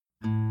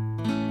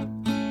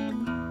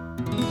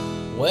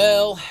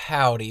Well,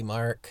 howdy,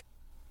 Mark.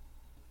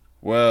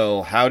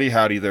 Well, howdy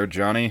there,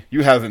 Johnny.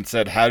 You haven't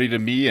said howdy to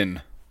me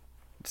in,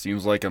 it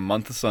seems like, a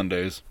month of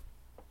Sundays.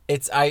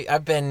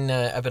 I've been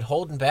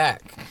holding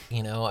back.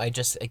 I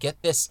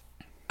get this.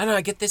 I don't know.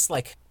 I get this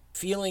like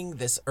feeling,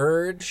 this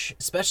urge,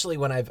 especially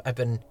when I've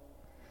been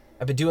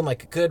doing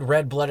like good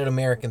red-blooded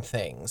American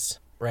things,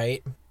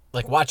 right?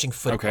 Like watching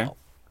football. Okay.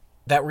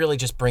 That really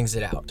just brings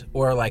it out.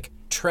 Or like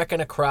trekking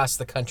across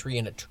the country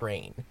in a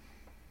train.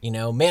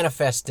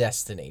 Manifest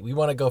destiny. We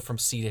want to go from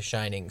sea to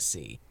shining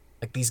sea.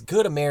 Like these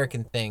good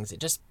American things,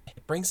 it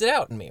brings it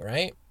out in me,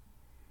 right?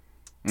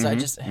 So I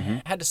just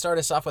had to start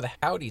us off with a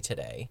howdy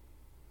today.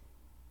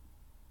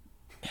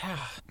 Yeah.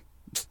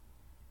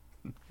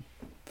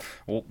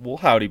 Well,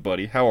 howdy,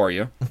 buddy. How are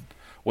you?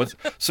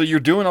 So you're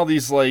doing all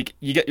these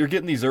you're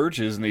getting these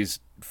urges and these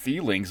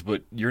feelings,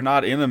 but you're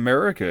not in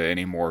America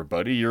anymore,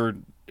 buddy. You're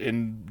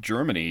in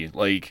Germany.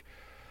 It's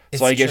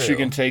So I guess you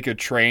true. can take a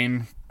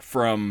train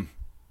from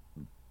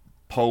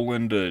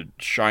Poland to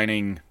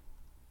shining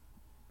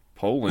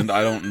Poland.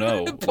 I don't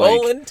know.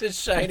 Poland to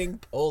shining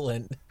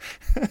Poland.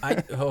 I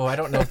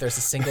don't know if there's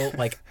a single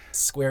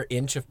square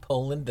inch of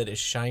Poland that is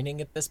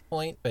shining at this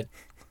point, but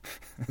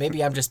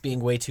maybe I'm just being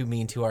way too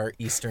mean to our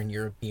Eastern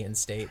European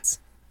states.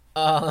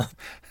 Uh,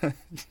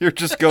 You're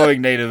just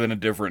going native in a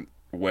different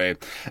way.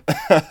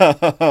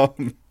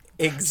 Speaking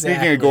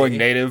of going exactly.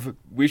 native,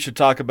 we should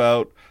talk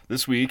about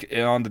this week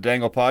on the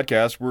Dangle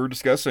Podcast. We're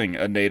discussing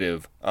a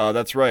native.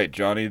 That's right,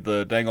 Johnny,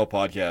 the Dangle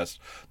Podcast,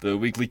 the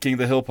weekly King of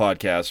the Hill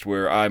podcast,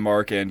 where I,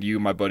 Mark, and you,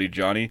 my buddy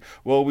Johnny,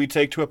 well, we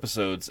take two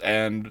episodes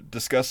and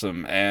discuss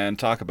them and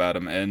talk about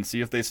them and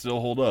see if they still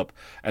hold up,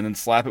 and then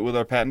slap it with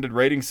our patented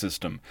rating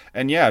system.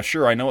 And yeah,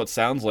 sure, I know it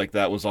sounds like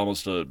that was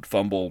almost a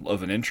fumble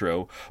of an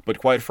intro, but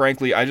quite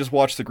frankly, I just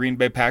watched the Green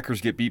Bay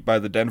Packers get beat by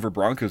the Denver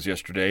Broncos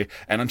yesterday,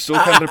 and I'm still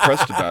kind of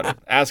depressed about it.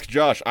 Ask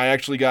Josh. I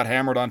actually got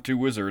hammered on two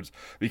Wizards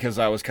because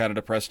I was kind of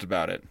depressed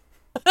about it.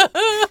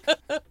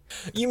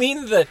 You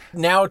mean the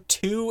now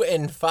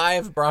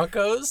 2-5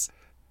 Broncos?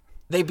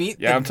 They beat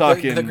Yeah, I'm the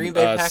talking Green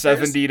Bay Packers?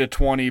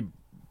 70-20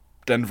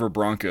 Denver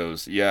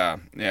Broncos. Yeah.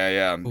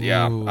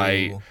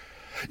 Ooh.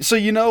 So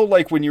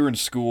when you were in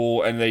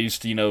school and they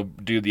used to,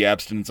 do the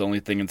abstinence only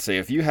thing and say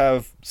if you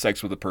have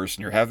sex with a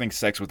person, you're having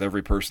sex with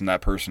every person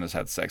that person has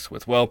had sex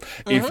with. Well,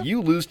 if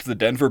you lose to the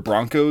Denver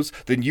Broncos,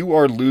 then you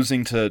are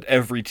losing to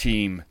every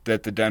team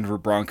that the Denver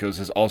Broncos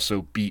has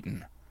also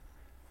beaten.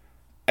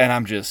 And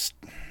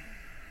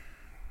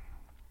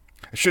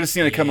I should have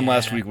seen it coming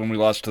last Yeah. week when we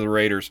lost to the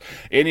Raiders.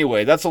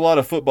 Anyway, that's a lot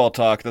of football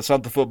talk. That's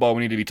not the football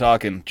we need to be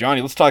talking.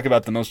 Johnny, let's talk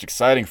about the most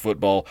exciting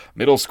football,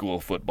 middle school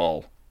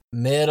football.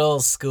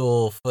 Middle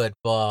school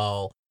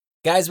football.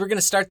 Guys, we're going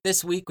to start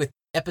this week with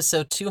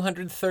episode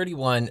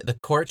 231, The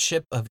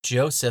Courtship of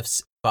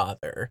Joseph's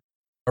Father.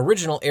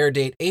 Original air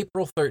date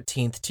April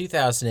 13th,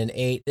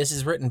 2008. This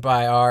is written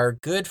by our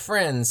good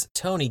friends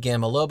Tony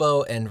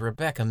Gamalobo and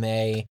Rebecca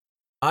May.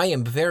 I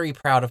am very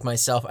proud of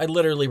myself. I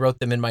literally wrote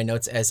them in my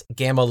notes as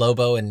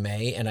Gamalobo and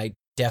May, and I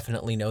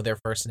definitely know their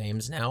first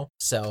names now.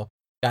 So,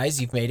 guys,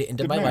 you've made it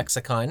into Good my man.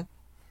 lexicon.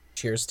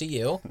 Cheers to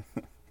you.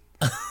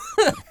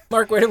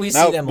 Mark, where did we see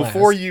Now, them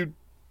before last? you,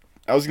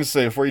 I was going to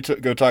say, before you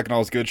go talking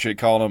all this good shit,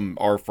 calling them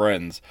our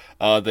friends,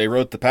 they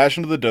wrote The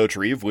Passion of the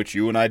Dotrieve, which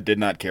you and I did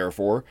not care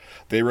for.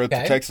 They wrote The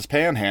Okay. Texas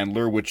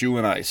Panhandler, which you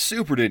and I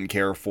super didn't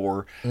care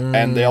for.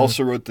 And they Mm,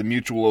 also wrote The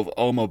Mutual of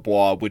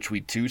Omaha, which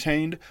we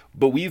two-tained.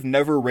 But we've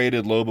never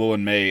rated Lobo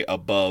and May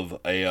above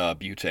a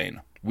butane.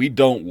 We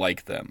don't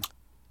like them.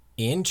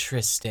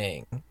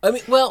 interesting. I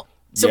mean, well,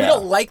 so we Yeah.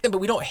 don't like them, but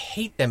we don't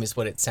hate them, is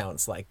what it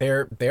sounds like.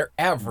 They're We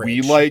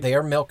average. like, They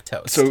are milk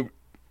toast. so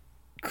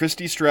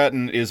Christy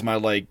Stratton is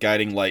my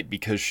guiding light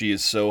because she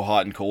is so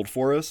hot and cold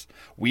for us.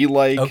 We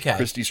like Okay.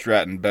 Christy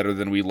Stratton better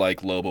than we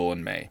like Lobo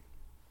and May.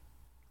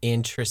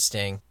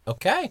 Interesting.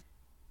 Okay.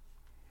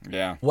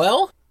 Yeah.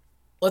 Well,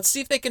 let's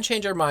see if they can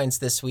change our minds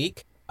this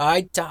week.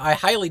 I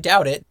highly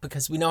doubt it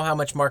because we know how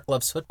much Mark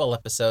loves football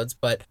episodes,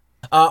 but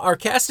our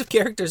cast of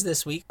characters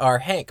this week are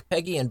Hank,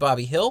 Peggy, and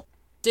Bobby Hill,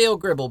 Dale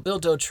Gribble, Bill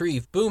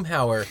Dotrieve,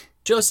 Boomhauer,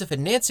 Joseph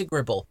and Nancy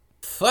Gribble,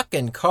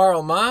 fucking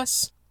Carl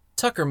Moss,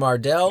 Tucker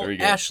Mardell, There you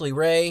go. Ashley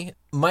Ray,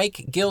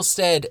 Mike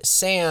Gilstead,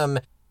 Sam,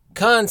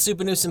 Khan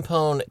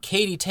Supanusampone,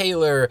 Katie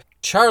Taylor,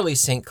 Charlie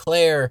St.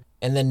 Clair,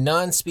 and the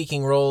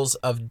non-speaking roles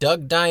of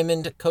Doug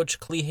Diamond, Coach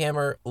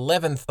Kleehammer,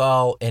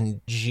 Leventhal,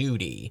 and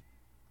Judy.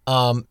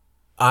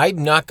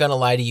 I'm not gonna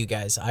lie to you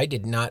guys. I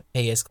did not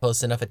pay as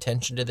close enough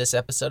attention to this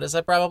episode as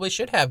I probably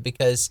should have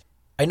because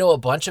I know a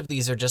bunch of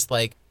these are just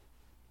like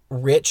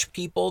rich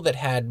people that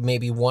had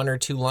maybe one or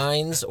two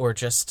lines or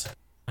just,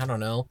 I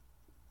don't know,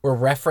 were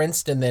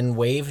referenced and then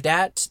waved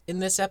at in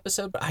this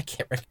episode, but I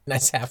can't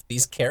recognize half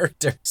these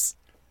characters.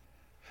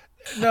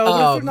 No, but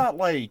if they're Um,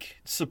 not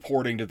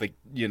supporting to the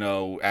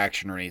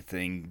action or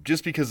anything,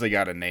 just because they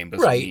got a name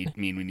doesn't right.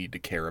 mean we need to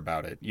care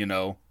about it. You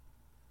know.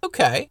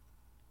 Okay.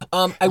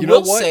 I You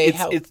know will what? say It's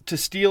how it's to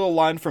steal a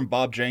line from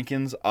Bob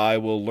Jenkins. I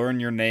will learn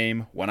your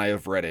name when I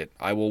have read it.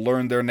 I will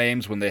learn their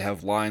names when they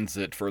have lines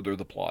that further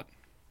the plot.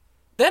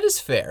 that is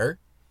fair.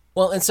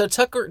 Well, and so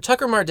Tucker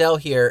Mardell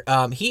here,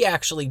 he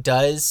actually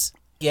does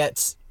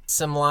get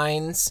some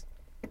lines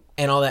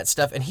and all that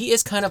stuff, and he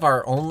is kind of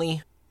our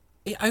only.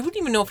 I wouldn't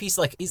even know if he's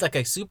like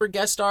a super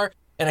guest star,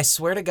 and I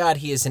swear to God,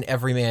 he is an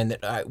everyman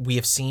that we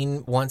have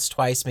seen once,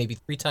 twice, maybe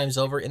 3 times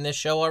over in this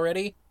show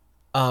already.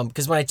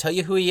 Because when I tell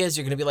you who he is,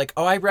 you're gonna be like,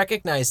 oh, I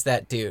recognize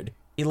that dude.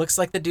 He looks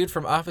like the dude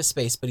from Office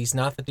Space, but he's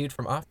not the dude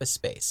from Office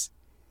Space.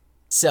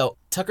 So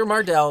Tucker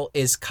Mardell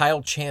is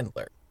Kyle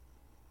Chandler.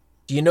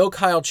 Do you know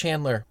Kyle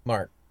Chandler,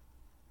 Mark?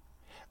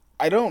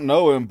 I don't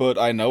know him, but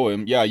I know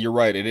him. Yeah, you're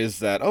right. It is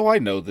that. Oh, I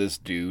know this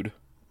dude.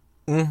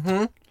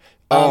 Mm-hmm.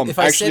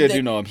 Actually, I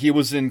do know him. He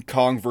was in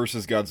Kong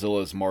vs.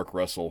 Godzilla as Mark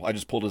Russell. I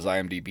just pulled his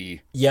IMDb.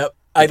 Yep,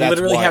 I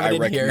literally have it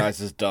in here. I recognize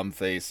his dumb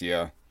face.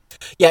 Yeah.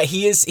 Yeah,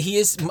 he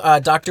is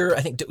Dr.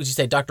 I think, would you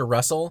say Dr.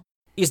 Russell?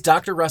 He's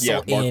Dr.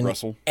 Russell in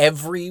Russell.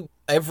 every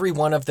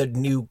one of the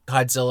new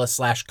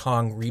Godzilla /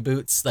 Kong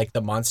reboots, like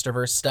the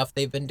MonsterVerse stuff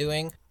they've been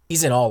doing.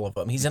 He's in all of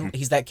them. He's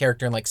that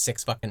character in like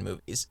 6 fucking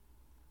movies.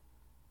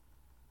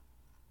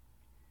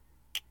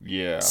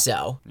 Yeah.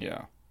 So.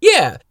 Yeah.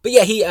 Yeah, but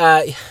yeah,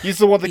 he's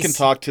the one that can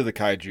talk to the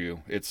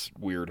kaiju. It's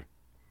weird.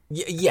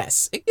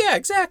 Yes. Yeah,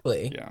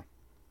 exactly. Yeah.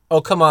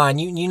 Oh, come on.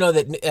 You know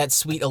that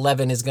Sweet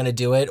 11 is going to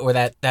do it, or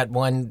that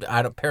one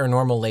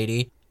paranormal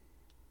lady.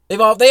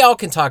 They all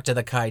can talk to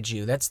the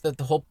kaiju. That's the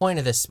whole point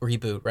of this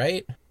reboot,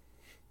 right?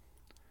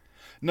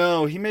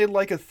 No, he made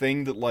like a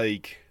thing that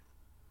like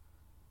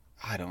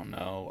I don't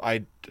know.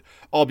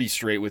 I'll be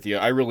straight with you.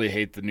 I really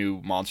hate the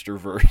new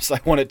MonsterVerse. I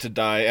want it to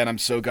die, and I'm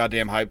so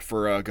goddamn hyped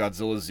for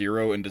Godzilla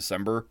 0 in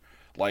December.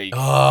 Like,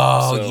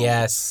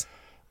 yes.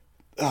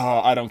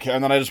 I don't care.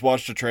 And then I just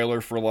watched a trailer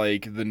for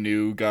like the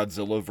new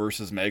Godzilla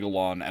versus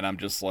Megalon, and I'm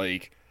just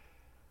like,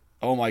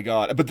 oh my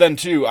god. But then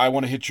too, I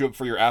want to hit you up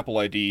for your Apple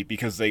ID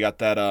because they got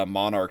that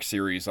Monarch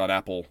series on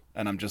Apple,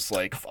 and I'm just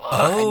like, fuck,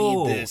 I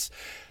need this.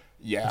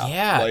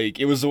 Yeah. Like,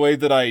 it was the way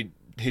that I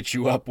hit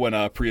you up when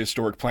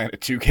Prehistoric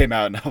Planet 2 came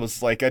out, and I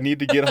was like, I need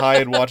to get high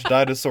and watch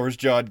dinosaurs,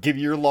 John. Give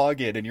me your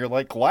login. And you're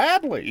like,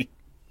 gladly.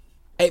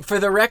 Hey, for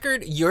the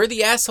record, you're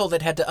the asshole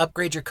that had to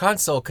upgrade your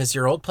console because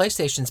your old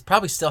PlayStation's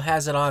probably still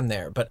has it on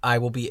there. But I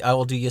will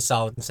do you a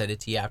solid and send it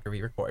to you after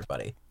we record,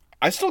 buddy.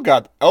 I still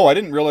got. Oh, I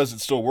didn't realize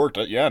it still worked.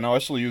 Yeah, no, I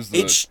still use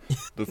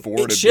the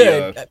forwarded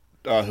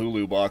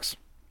Hulu box.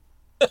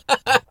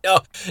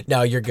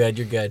 No, you're good.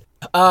 You're good.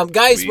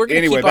 Guys, Sweet. We're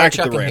gonna keep on back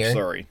chucking at the ranch, here.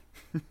 Sorry.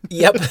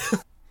 Yep.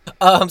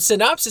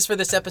 Synopsis for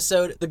this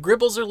episode: the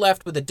Gribbles are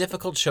left with a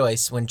difficult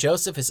choice when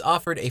Joseph is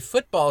offered a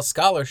football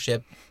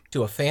scholarship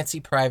to a fancy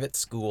private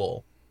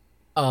school.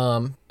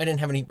 I didn't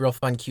have any real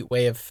fun, cute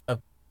way of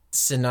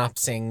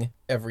synopsing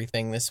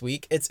everything this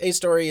week. It's A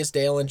Story is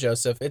Dale and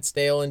Joseph. It's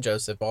Dale and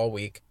Joseph all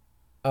week.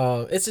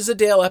 This is a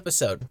Dale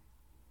episode.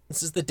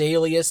 This is the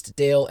dailiest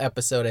Dale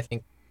episode I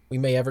think we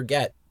may ever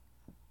get.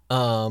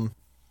 Hot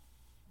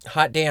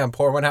damn,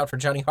 pour one out for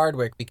Johnny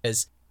Hardwick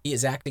because he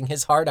is acting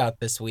his heart out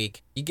this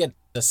week. You get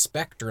the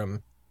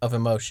spectrum of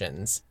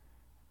emotions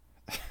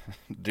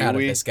out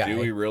of this guy. Do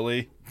we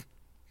really?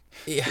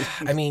 Yeah,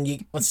 I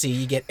mean, let's see.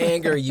 You get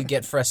anger, you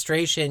get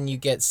frustration, you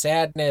get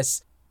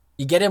sadness.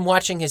 You get him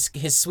watching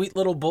his sweet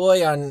little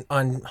boy on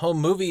home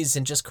movies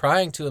and just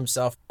crying to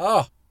himself.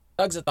 Oh,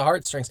 tugs at the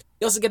heartstrings.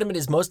 You also get him in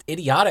his most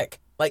idiotic,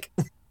 like,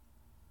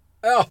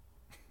 oh,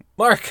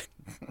 Mark,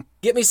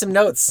 get me some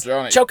notes.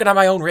 Johnny. Choking on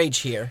my own rage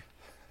here.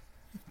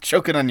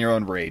 Choking on your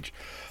own rage.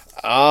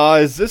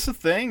 Is this a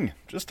thing?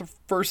 Just the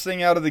first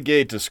thing out of the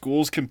gate. Do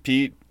schools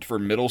compete for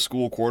middle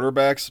school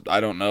quarterbacks? I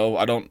don't know.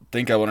 I don't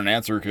think I want an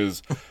answer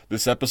because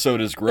this episode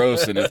is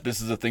gross, and if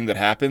this is a thing that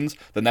happens,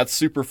 then that's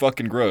super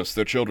fucking gross.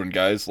 They're children,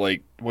 guys.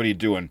 Like, what are you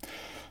doing?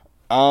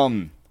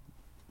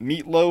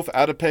 Meatloaf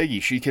out of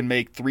Peggy. She can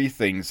make 3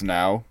 things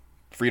now.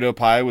 Frito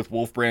pie with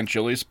Wolf Brand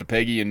chilies,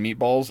 spaghetti and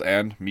meatballs,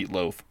 and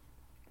meatloaf.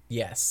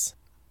 Yes.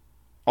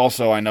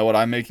 Also, I know what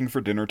I'm making for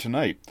dinner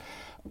tonight.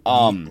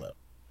 Meatloaf.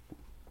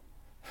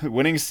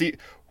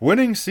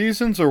 Winning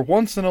seasons are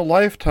once in a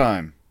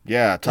lifetime.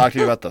 Yeah, talk to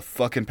you about the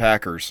fucking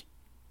Packers.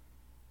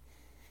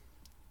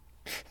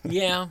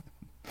 Yeah.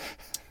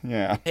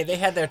 Yeah. Hey, they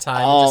had their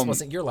time. It just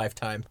wasn't your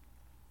lifetime.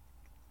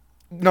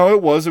 No,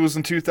 it was. It was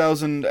in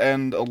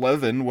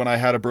 2011 when I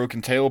had a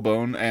broken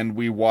tailbone and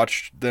we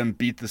watched them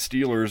beat the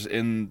Steelers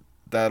in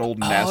that old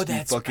nasty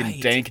fucking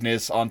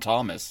dankness on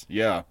Thomas.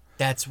 Yeah.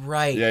 That's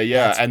right.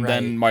 Yeah.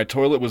 Then my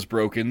toilet was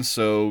broken,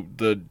 so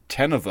the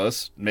 10 of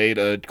us made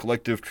a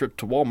collective trip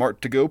to Walmart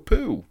to go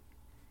poo.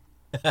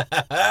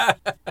 I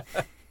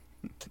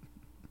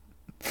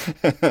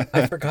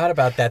forgot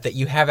about that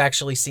you have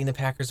actually seen the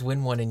Packers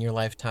win one in your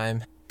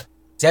lifetime.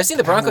 See, I've seen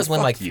the Broncos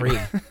win like 3.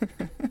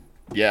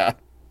 Yeah.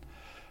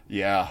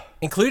 Yeah.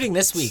 Including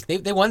this week.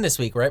 They won this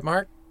week, right,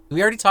 Mark? Did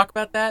we already talk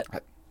about that?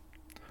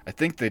 I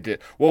think they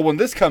did. Well, when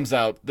this comes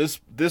out, this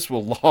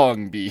will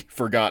long be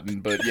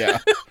forgotten, but yeah.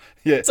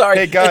 Yeah. Sorry.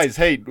 Hey, guys.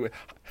 Hey.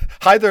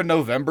 Hi there,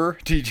 November.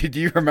 Do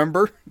you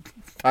remember?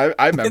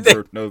 I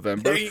remember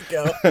November. There you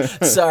go.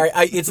 Sorry.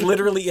 It's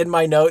literally in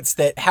my notes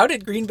that how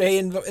did Green Bay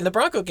in the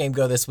Bronco game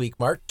go this week,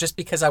 Mark? Just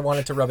because I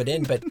wanted to rub it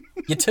in, but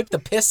You took the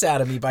piss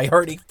out of me by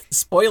already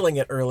spoiling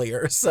it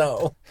earlier,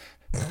 so...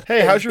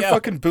 Hey, how's your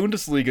fucking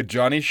Bundesliga,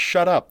 Johnny?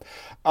 Shut up.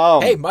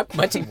 Hey, my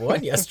team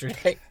won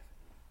yesterday.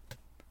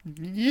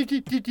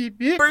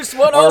 First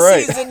one all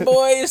season,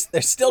 boys.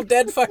 They're still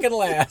dead fucking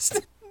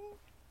last.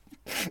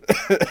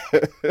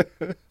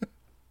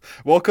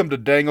 Welcome to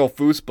Dangle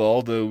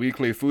Foosball, the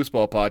weekly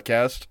foosball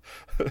podcast.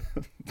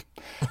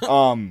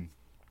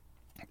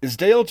 Is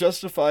Dale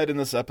justified in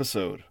this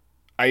episode?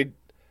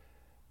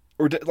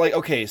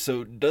 Okay,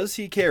 so does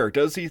he care?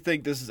 Does he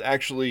think this is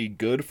actually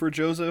good for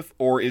Joseph,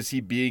 or is he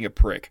being a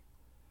prick?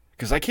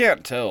 Because I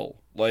can't tell.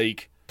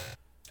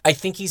 I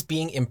think he's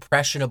being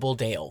impressionable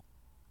Dale.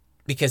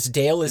 Because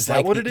Dale is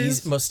like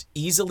the most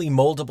easily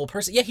moldable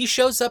person. Yeah, he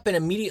shows up and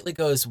immediately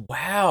goes,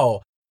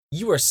 wow,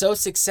 you are so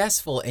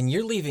successful and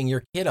you're leaving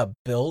your kid a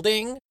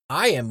building?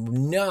 I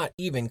am not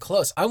even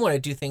close. I want to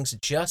do things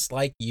just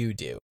like you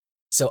do.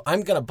 So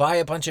I'm going to buy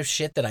a bunch of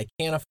shit that I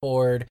can't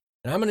afford.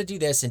 And I'm going to do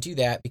this and do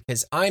that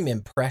because I'm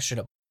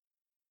impressionable.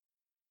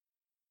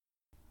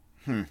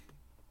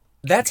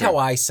 That's how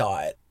I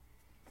saw it.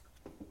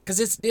 Because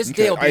it's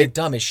Dale being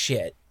dumb as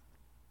shit.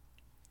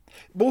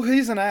 Well,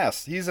 he's an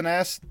ass. He's an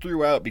ass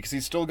throughout because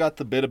he's still got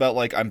the bit about,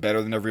 I'm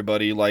better than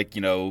everybody. I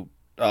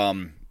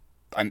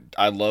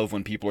love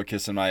when people are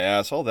kissing my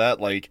ass. All that,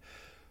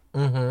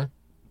 Mm-hmm.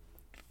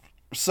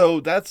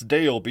 So that's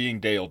Dale being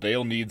Dale.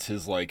 Dale needs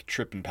his,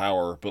 trip and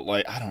power. But,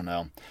 I don't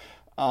know.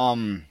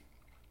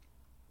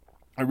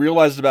 I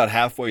realized about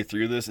halfway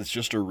through this, it's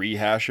just a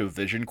rehash of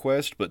Vision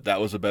Quest, but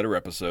that was a better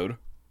episode.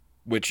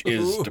 Which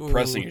is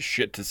depressing as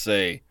shit to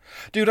say.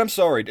 Dude, I'm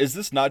sorry. Is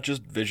this not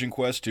just Vision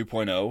Quest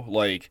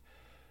 2.0?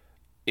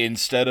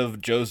 Instead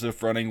of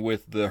Joseph running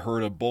with the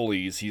herd of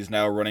bullies, he's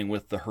now running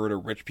with the herd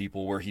of rich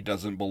people where he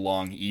doesn't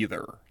belong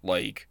either.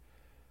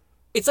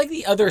 It's like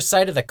the other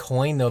side of the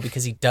coin, though,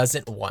 because he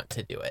doesn't want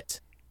to do it.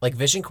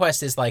 Vision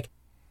Quest is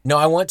no,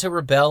 I want to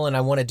rebel and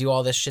I want to do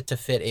all this shit to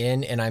fit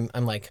in, and I'm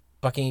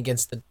bucking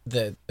against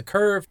the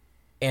curve,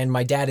 and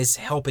my dad is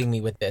helping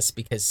me with this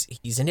because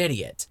he's an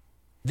idiot.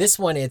 This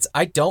one, it's,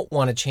 I don't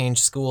want to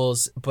change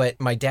schools, but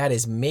my dad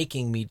is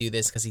making me do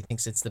this because he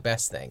thinks it's the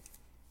best thing.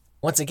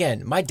 Once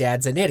again, my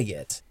dad's an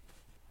idiot.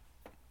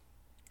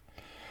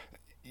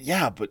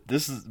 Yeah, but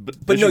this is...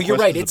 But no, you're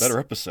right. It's a better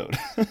episode.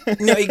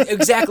 No,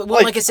 exactly.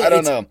 Well, like I said, I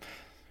don't know.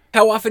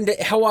 How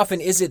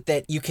often is it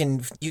that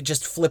you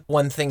just flip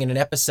one thing in an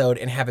episode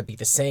and have it be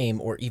the same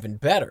or even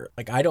better?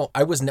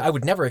 I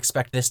would never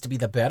expect this to be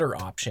the better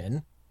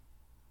option.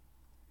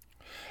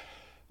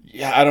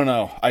 Yeah, I don't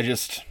know. I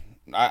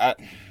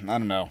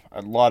don't know.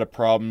 A lot of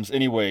problems.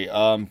 Anyway,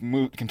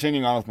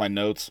 continuing on with my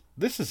notes.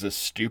 This is a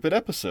stupid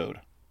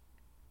episode.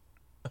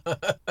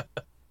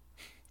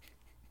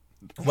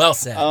 Well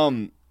said.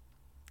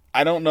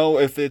 I don't know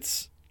if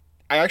it's...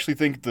 I actually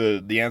think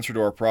the answer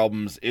to our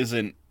problems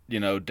isn't,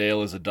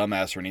 Dale is a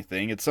dumbass or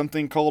anything. It's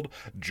something called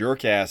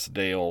jerk-ass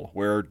Dale,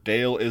 where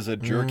Dale is a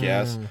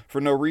jerk-ass for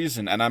no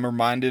reason. And I'm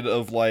reminded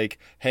of,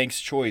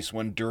 Hank's Choice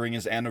when during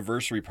his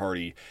anniversary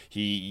party,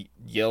 he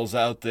yells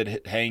out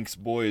that Hank's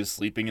boy is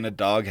sleeping in a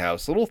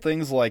doghouse. Little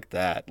things like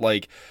that.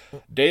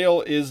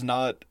 Dale is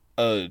not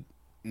a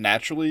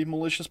naturally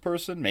malicious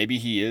person. Maybe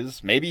he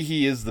is. Maybe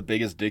he is the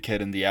biggest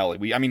dickhead in the alley.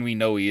 We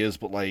know he is,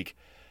 but,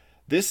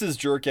 this is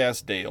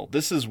jerk-ass Dale.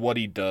 This is what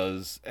he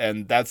does,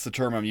 and that's the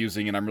term I'm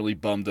using, and I'm really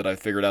bummed that I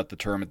figured out the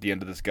term at the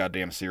end of this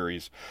goddamn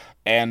series.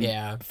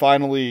 And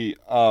finally,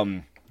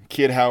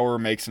 Kid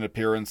Hauer makes an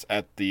appearance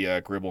at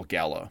the Gribble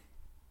Gala.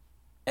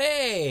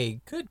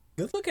 Hey, good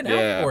looking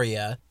out for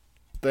you.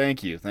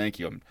 Thank you.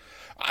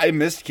 I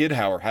missed Kid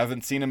Hauer.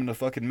 Haven't seen him in a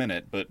fucking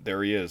minute, but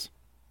there he is.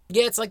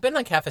 Yeah, it's been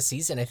half a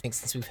season, I think,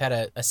 since we've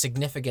had a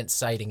significant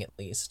sighting, at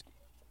least.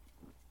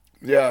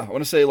 Yeah, I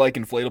want to say,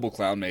 Inflatable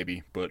Clown,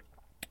 maybe, but...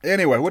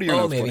 Anyway, what are your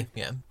notes? Maybe,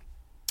 yeah.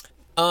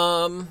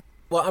 Well,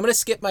 I'm gonna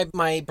skip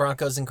my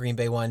Broncos and Green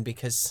Bay one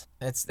because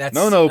that's.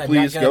 No,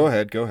 please go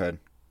ahead.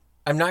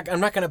 I'm not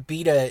gonna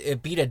beat a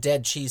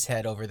dead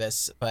cheesehead over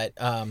this, but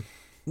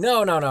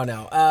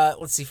no.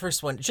 Let's see.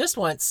 First one, just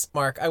once,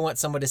 Mark. I want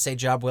someone to say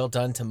 "job well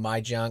done" to my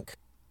junk.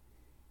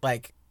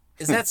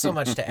 Is that so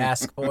much to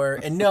ask for?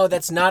 And no,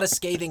 that's not a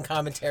scathing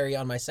commentary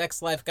on my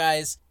sex life,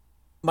 guys.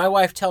 My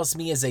wife tells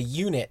me as a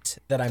unit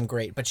that I'm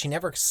great, but she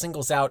never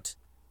singles out.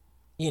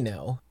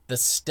 The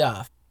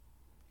stuff.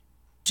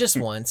 Just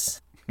once.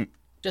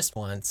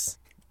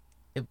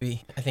 I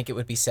think it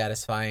would be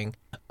satisfying.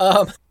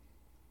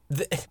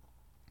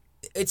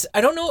 It's,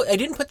 I don't know, I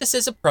didn't put this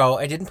as a pro,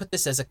 I didn't put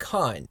this as a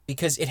con,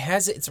 because it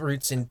has its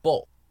roots in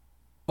both.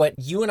 But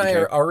you and I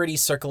are already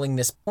circling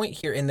this point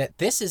here in that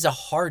this is a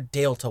hard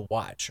Dale to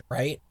watch,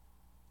 right?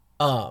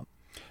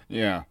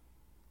 Yeah.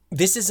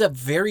 This is a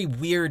very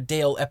weird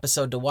Dale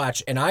episode to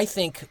watch, and I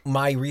think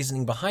my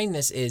reasoning behind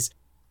this is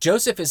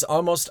Joseph is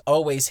almost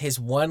always his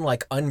one,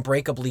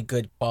 unbreakably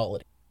good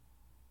quality.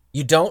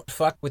 You don't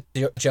fuck with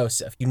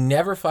Joseph. You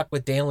never fuck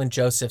with Dale and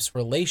Joseph's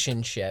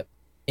relationship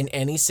in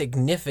any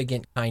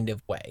significant kind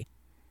of way.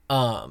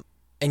 And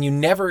you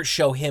never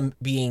show him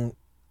being,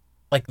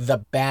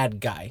 the bad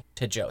guy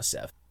to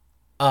Joseph.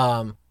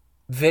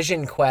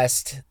 Vision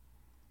Quest,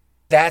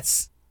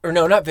 or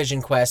no, not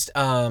Vision Quest,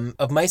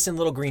 of Mice and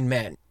Little Green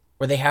Men,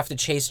 where they have to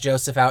chase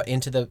Joseph out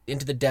into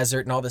the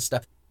desert and all this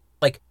stuff.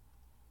 Like,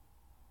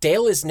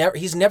 Dale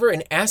he's never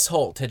an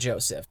asshole to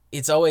Joseph.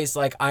 It's always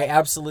like, I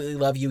absolutely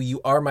love you.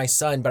 You are my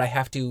son, but I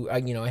have to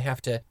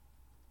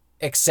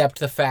accept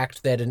the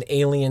fact that an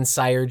alien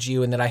sired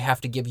you and that I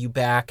have to give you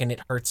back and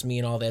it hurts me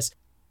and all this.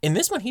 In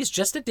this one, he's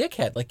just a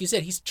dickhead. Like you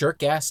said, he's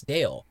jerk-ass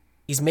Dale.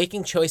 He's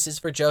making choices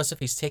for Joseph.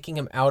 He's taking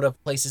him out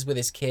of places with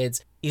his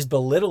kids. He's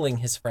belittling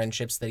his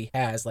friendships that he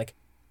has. Like,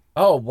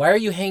 oh, why are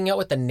you hanging out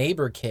with the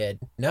neighbor kid?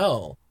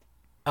 No.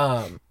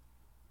 So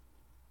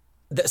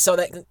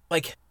that,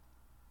 like,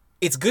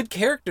 it's good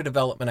character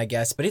development, I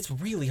guess, but it's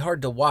really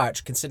hard to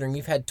watch considering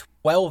we've had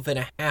 12 and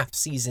a half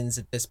seasons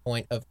at this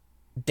point of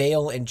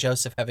Dale and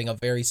Joseph having a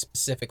very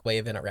specific way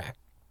of interacting.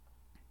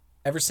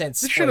 Ever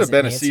since... This should have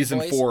been a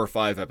season 4 or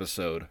 5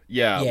 episode.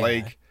 Yeah,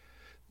 like,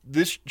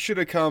 this should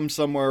have come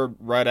somewhere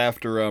right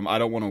after I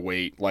Don't Want to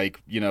Wait,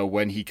 like,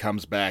 when he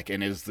comes back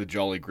and is the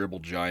Jolly Gribble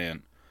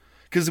Giant.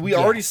 Because we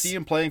already see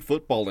him playing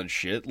football and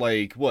shit.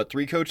 Like,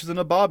 3 coaches and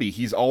a Bobby.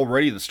 He's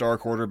already the star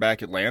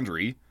quarterback at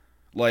Landry.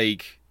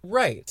 Like...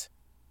 Right.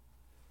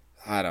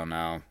 I don't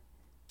know.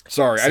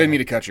 Sorry, I didn't mean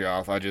to cut you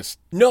off. I just...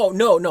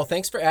 No,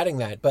 thanks for adding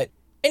that. But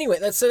anyway,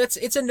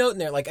 it's a note in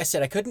there. Like I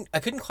said, I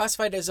couldn't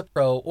classify it as a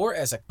pro or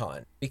as a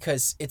con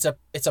because it's a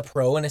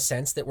pro in a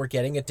sense that we're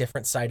getting a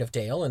different side of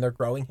Dale and they're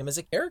growing him as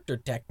a character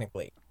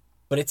technically.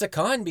 But it's a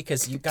con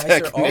because you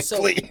guys are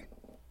also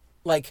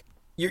like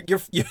you're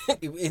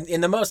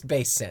in the most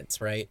base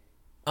sense, right?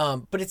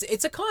 But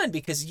it's a con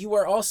because you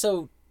are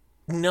also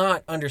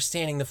not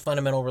understanding the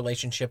fundamental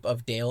relationship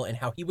of Dale and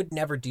how he would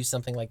never do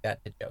something like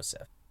that to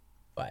Joseph.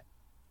 But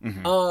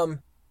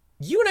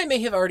you and I may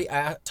have already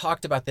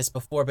talked about this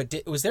before, but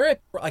was there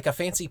a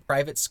fancy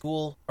private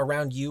school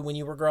around you when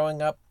you were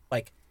growing up?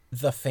 Like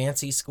the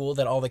fancy school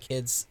that all the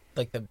kids,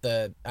 like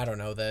the I don't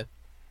know, the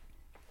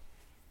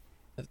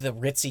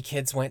ritzy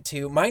kids went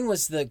to? Mine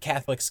was the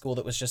Catholic school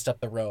that was just up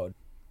the road.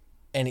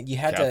 And you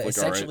had Catholic, to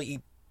essentially,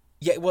 right.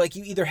 Yeah, well, like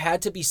you either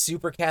had to be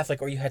super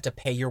Catholic or you had to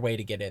pay your way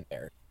to get in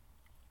there.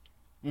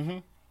 Mm-hmm.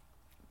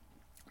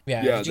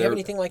 Yeah. Did you have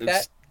anything like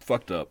that?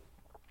 Fucked up.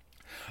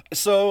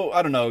 So,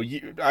 I don't know.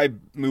 I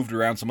moved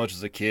around so much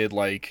as a kid,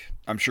 like,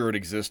 I'm sure it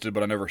existed,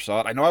 but I never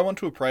saw it. I know I went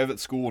to a private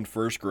school in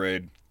first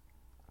grade,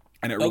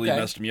 and it really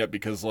messed me up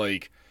because,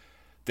 like,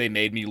 they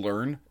made me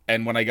learn.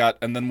 And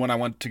then when I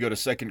went to go to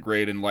second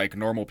grade in, like,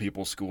 normal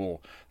people's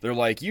school, they're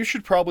like, you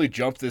should probably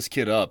jump this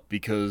kid up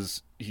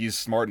because he's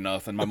smart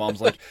enough. And my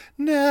mom's like,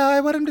 no, I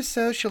want him to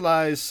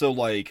socialize. So,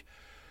 like,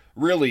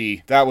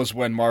 really, that was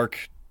when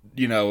Mark's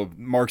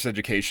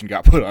education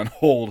got put on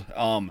hold.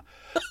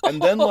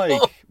 And then,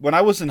 like, when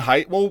I was in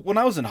high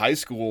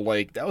school,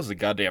 like, that was a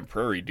goddamn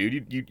prairie,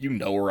 dude. You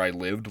know where I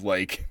lived,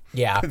 like,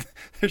 yeah.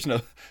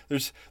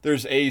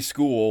 there's a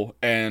school,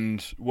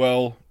 and,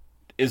 well,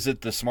 is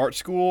it the smart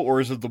school, or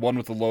is it the one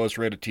with the lowest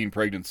rate of teen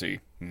pregnancy?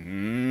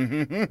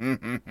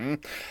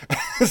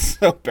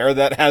 So, bear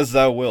that as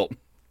thou wilt.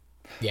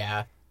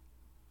 Yeah.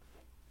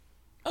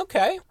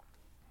 Okay.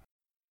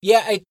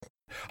 Yeah,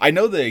 I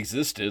know they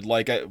existed,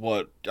 like, I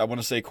want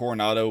to say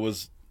Coronado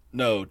was...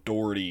 No,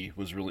 Doherty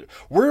was really...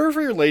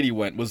 Wherever your lady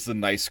went was the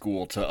nice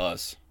school to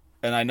us.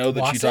 And I know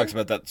that She talks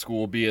about that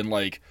school being,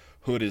 like,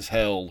 hood as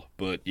hell,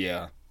 but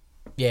yeah.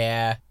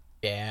 Yeah.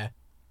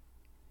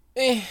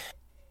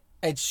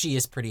 She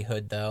is pretty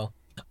hood, though.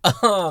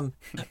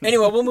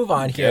 Anyway, we'll move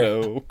on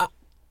here.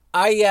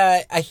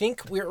 I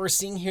think we're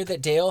seeing here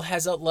that Dale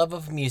has a love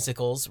of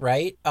musicals,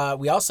 right?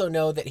 We also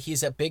know that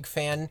he's a big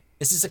fan.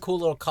 This is a cool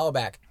little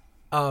callback.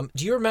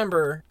 Do you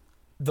remember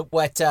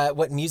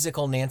what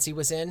musical Nancy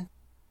was in?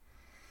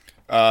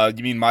 You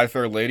mean My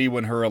Fair Lady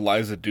when her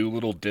Eliza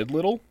Doolittle did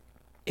little?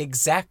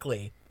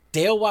 Exactly.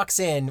 Dale walks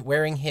in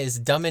wearing his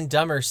Dumb and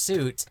Dumber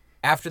suit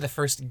after the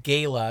first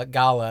gala,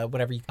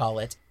 whatever you call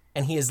it,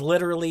 and he is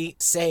literally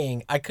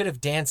saying, I could have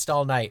danced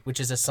all night,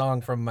 which is a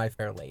song from My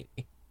Fair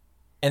Lady.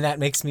 And that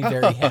makes me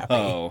very happy.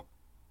 Oh.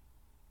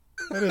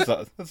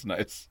 That's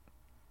nice.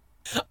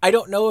 I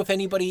don't know if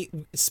anybody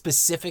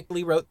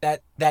specifically wrote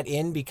that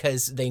in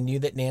because they knew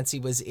that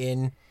Nancy was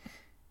in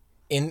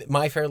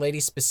My Fair Lady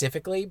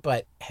specifically,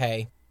 but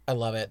hey, I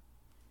love it.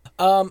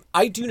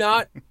 I do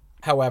not,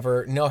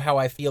 however, know how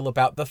I feel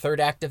about the third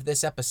act of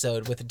this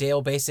episode with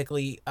Dale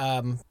basically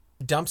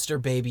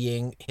dumpster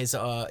babying his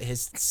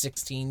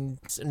 13,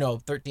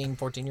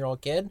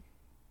 14-year-old kid.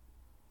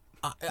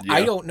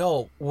 I don't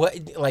know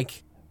what,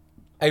 like,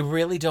 I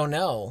really don't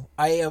know.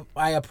 I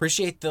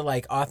appreciate the,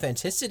 like,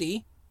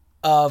 authenticity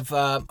of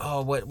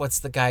what's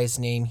the guy's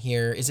name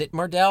here? Is it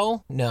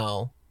Mardell?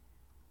 No.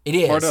 It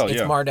is.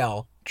 It's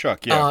Mardell.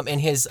 Chuck, yeah.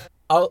 And his,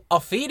 I'll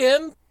feed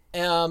him,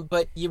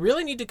 but you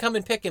really need to come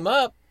and pick him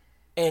up.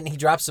 And he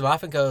drops him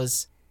off and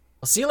goes,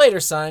 I'll see you later,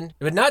 son.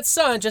 But not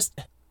son, just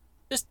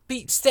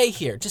stay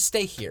here. Just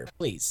stay here,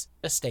 please.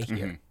 Just stay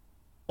here.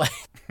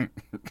 Mm-hmm.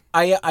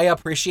 I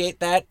appreciate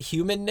that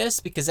humanness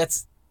because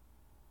that's,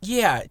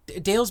 yeah,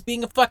 Dale's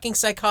being a fucking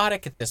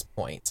psychotic at this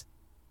point.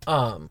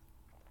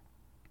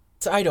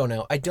 So I don't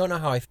know. I don't know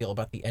how I feel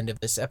about the end of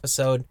this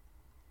episode.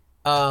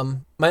 My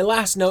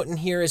last note in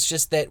here is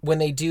just that when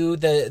they do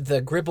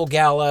the Gribble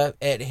Gala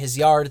at his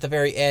yard at the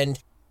very end,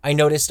 I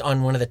noticed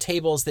on one of the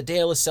tables that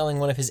Dale is selling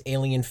one of his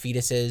alien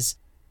fetuses.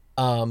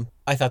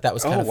 I thought that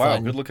was kind of fun. Oh, wow,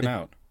 good looking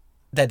out.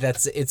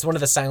 It's one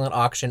of the silent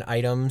auction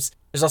items.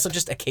 There's also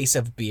just a case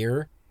of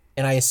beer,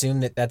 and I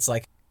assume that's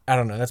like, I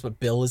don't know, that's what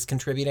Bill is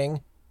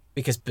contributing,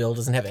 because Bill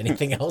doesn't have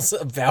anything else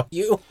of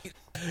value.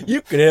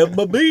 You can have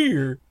my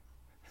beer.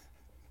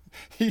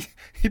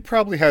 He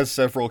probably has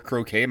several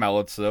croquet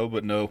mallets, though,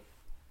 but no.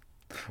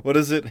 What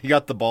is it? He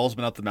got the balls,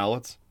 but not the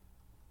mallets?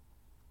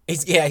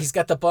 He's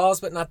got the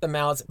balls, but not the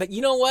mallets. But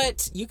you know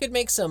what? You could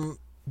make some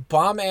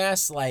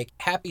bomb-ass, like,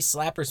 happy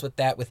slappers with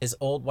that with his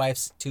old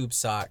wife's tube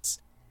socks.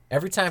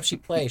 Every time she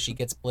plays, she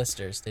gets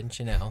blisters, didn't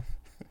you know?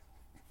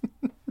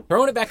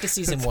 Throwing it back to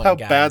season one,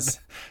 guys.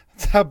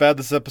 That's how bad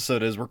this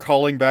episode is. We're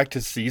calling back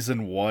to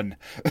season one.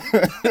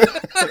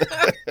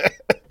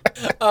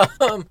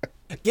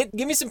 Give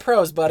me some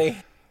pros, buddy.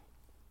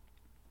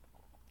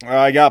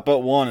 I got but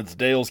one. It's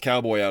Dale's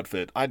cowboy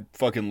outfit. I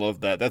fucking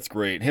love that. That's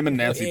great. Him and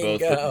Nancy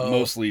both, but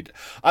mostly...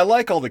 I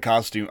like all the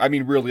costume... I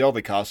mean, really, all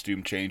the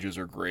costume changes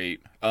are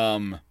great.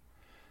 I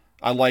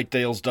like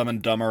Dale's Dumb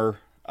and Dumber.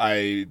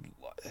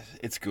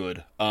 It's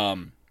good.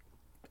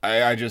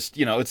 I just,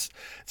 it's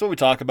what we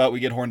talk about. We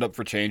get horned up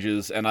for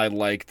changes, and I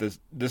like this.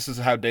 This is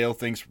how Dale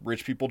thinks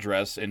rich people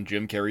dress in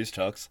Jim Carrey's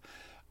tux.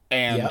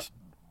 And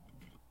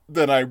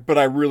but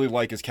I really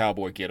like his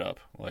cowboy get up.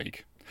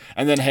 Like...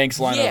 And then Hank's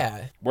line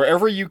of,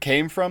 wherever you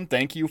came from,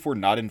 thank you for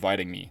not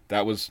inviting me.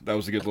 That was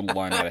a good little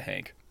line out of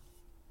Hank.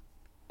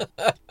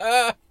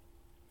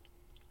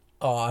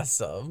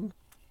 Awesome.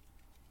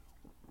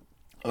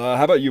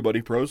 How about you,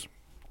 buddy? Pros?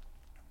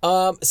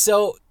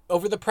 So,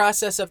 over the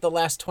process of the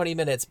last 20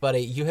 minutes,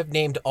 buddy, you have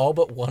named all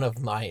but one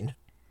of mine.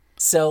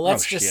 So,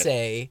 let's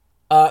say,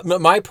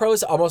 my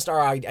pros almost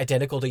are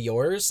identical to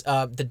yours.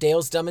 The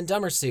Dale's Dumb and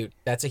Dumber suit,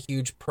 that's a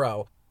huge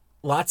pro.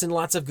 Lots and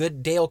lots of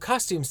good Dale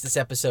costumes this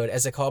episode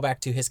as a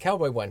callback to his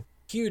cowboy one.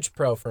 Huge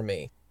pro for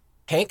me.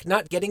 Hank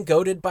not getting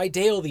goaded by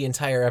Dale the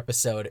entire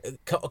episode,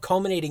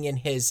 culminating in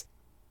his,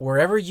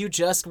 wherever you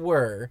just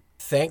were,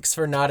 thanks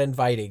for not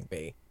inviting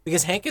me.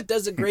 Because Hank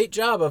does a great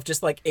job of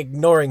just, like,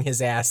 ignoring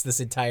his ass this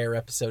entire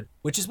episode,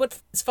 which is what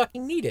is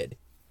fucking needed.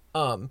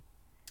 My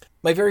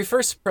very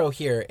first pro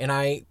here, and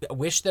I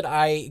wish that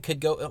I could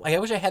go, like, I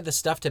wish I had the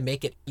stuff to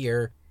make it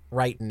here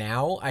right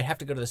now. I'd have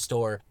to go to the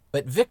store.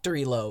 But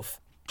Victory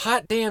Loaf.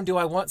 Hot damn, do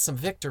I want some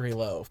Victory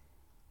Loaf.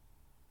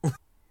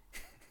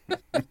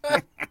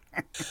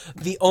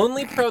 The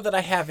only pro that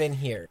I have in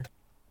here,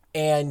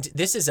 and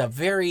this is a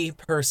very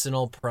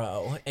personal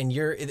pro, and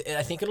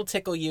I think it'll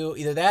tickle you,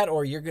 either that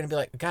or you're going to be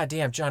like, God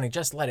damn, Johnny,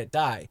 just let it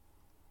die.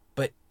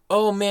 But,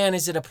 oh man,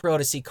 is it a pro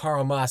to see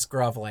Carl Moss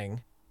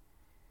groveling.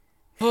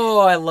 Oh,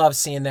 I love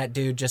seeing that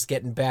dude just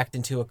getting backed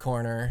into a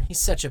corner. He's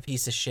such a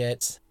piece of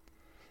shit.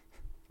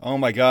 Oh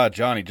my God,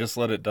 Johnny, just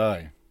let it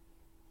die.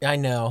 I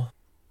know.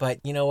 But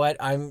you know what?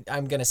 I'm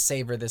gonna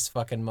savor this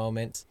fucking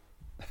moment.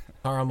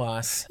 Carl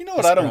Moss. You know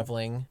what I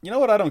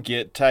don't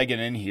get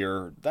tagging in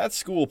here? That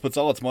school puts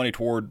all its money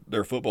toward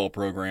their football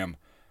program,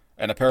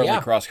 and apparently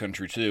cross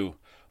country too.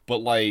 But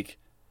like,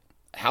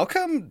 how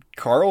come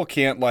Carl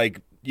can't make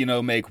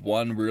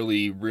one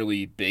really,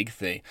 really big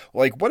thing?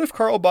 Like, what if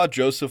Carl bought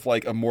Joseph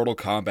like a Mortal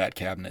Kombat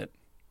cabinet?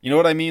 You know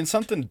what I mean?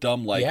 Something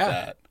dumb like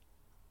that.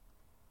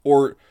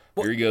 Or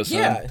here you go, son.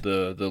 Yeah.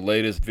 The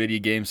latest video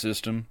game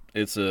system.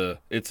 It's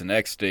an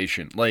X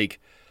station. Like,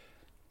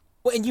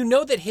 well, and you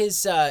know that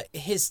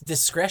his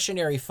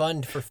discretionary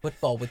fund for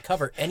football would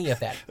cover any of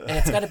that, and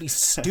it's got to be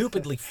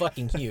stupidly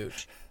fucking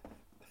huge.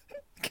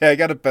 Okay, I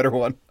got a better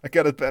one.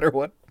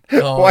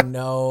 Oh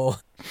no!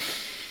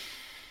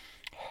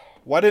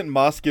 Why didn't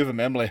Moss give him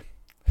Emily?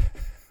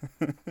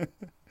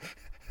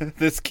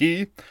 This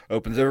key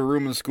opens every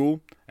room in the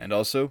school, and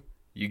also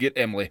you get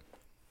Emily.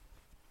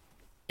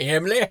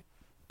 Emily?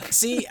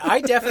 See,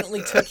 I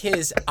definitely took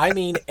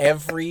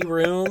every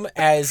room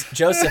as,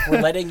 Joseph,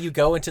 we're letting you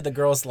go into the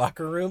girls'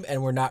 locker room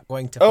and we're not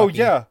going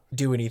to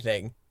do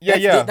anything.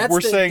 We're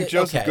saying,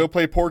 Joseph, go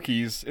play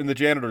Porky's in the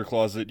janitor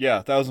closet.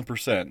 Yeah,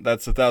 1,000%.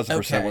 That's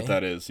 1,000% what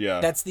that is,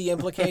 yeah. That's the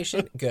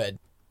implication? Good.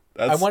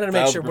 I wanted to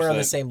make sure we're on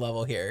the same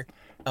level here.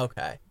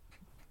 Okay.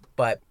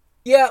 But,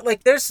 yeah,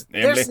 like, there's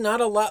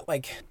not a lot,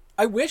 like,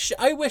 I wish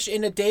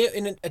in a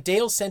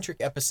Dale-centric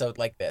episode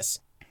like this,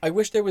 I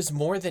wish there was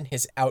more than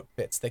his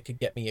outfits that could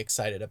get me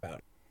excited about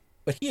it.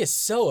 But he is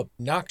so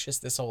obnoxious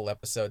this whole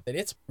episode that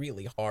it's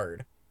really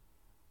hard.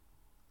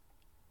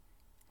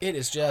 It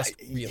is just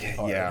really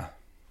hard.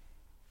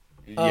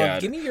 Yeah.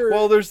 Give me your...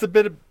 Well, there's the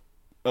bit of...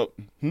 Oh,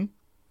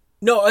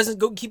 No,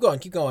 keep going,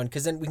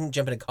 because then we can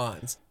jump into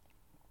cons.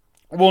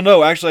 Well,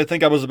 no, actually, I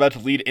think I was about to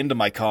lead into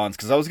my cons,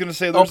 because I was going to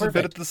say there's a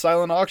bit at the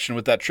silent auction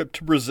with that trip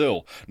to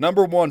Brazil.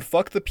 Number one,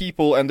 fuck the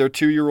people and their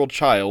 2-year-old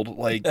child.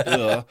 Like,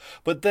 ugh.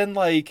 But then,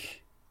 like...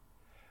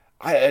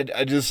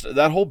 I just,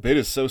 that whole bit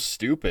is so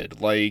stupid.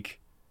 Like,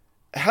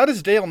 how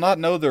does Dale not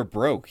know they're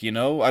broke? You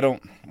know, I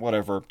don't.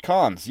 Whatever.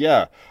 Cons,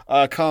 yeah.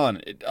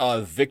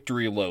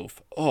 Victory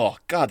loaf. Oh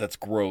God, that's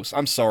gross.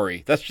 I'm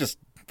sorry. That's just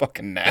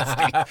fucking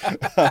nasty.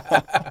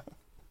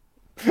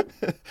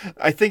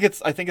 I think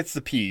it's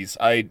the peas.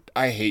 I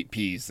hate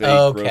peas. They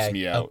gross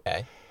me out.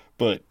 Okay.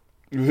 But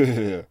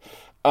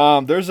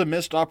there's a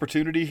missed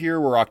opportunity here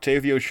where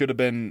Octavio should have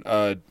been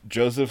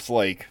Joseph's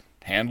like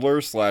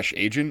handler /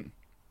 agent.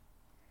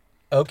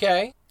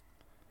 Okay.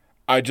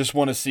 I just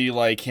want to see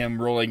like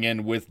him rolling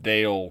in with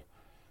Dale,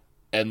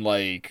 and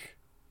like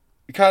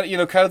kind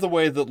of the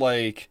way that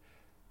like,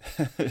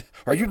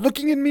 are you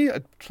looking at me?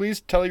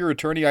 Please tell your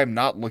attorney I'm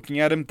not looking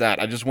at him.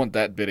 I just want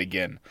that bit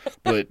again.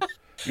 But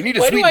you need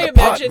to sweeten the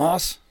pot,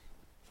 Moss.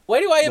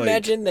 Why do I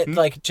imagine that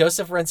like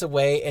Joseph runs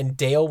away and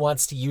Dale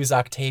wants to use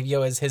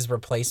Octavio as his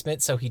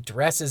replacement, so he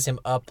dresses him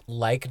up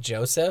like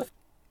Joseph?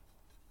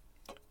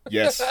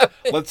 Yes,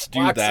 let's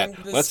do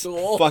that. Let's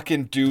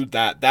fucking do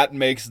that. That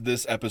makes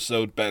this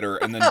episode better.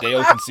 And then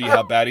Dale can see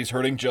how bad he's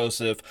hurting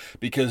Joseph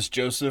because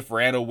Joseph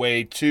ran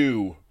away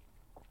to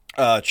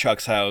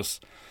Chuck's house.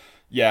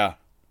 Yeah.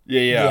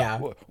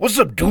 What's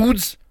up,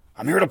 dudes?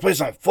 I'm here to play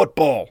some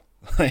football.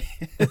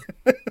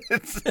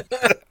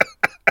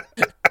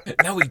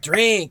 Now we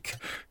drink.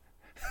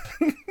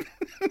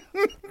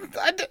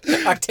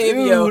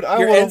 Octavio, dude,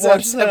 your end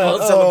zone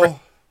celebration.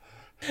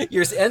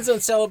 Your end zone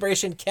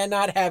celebration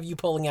cannot have you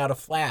pulling out a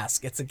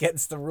flask. It's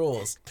against the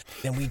rules.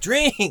 Then we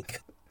drink.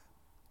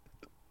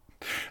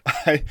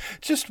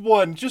 Just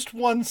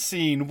one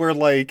scene where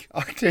like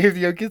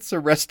Octavio gets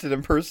arrested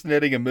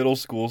impersonating a middle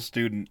school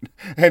student,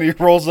 and he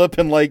rolls up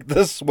in like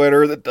the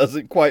sweater that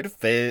doesn't quite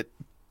fit.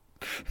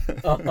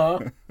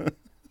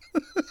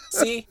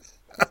 See,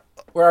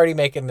 we're already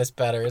making this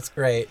better. It's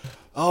great.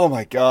 Oh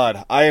my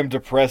God, I am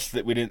depressed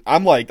that we didn't.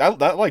 I'm like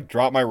that like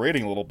dropped my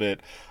rating a little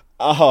bit.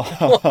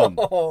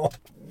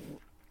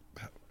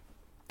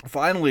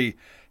 Finally,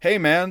 hey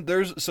man,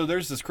 there's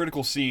this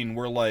critical scene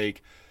where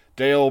like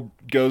Dale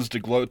goes to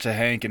gloat to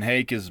Hank, and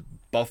Hank is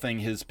buffing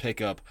his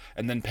pickup,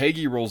 and then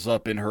Peggy rolls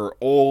up in her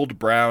old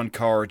brown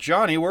car.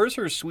 Johnny, where's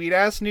her sweet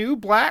ass new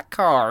black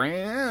car?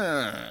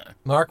 Yeah.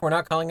 Mark, we're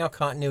not calling out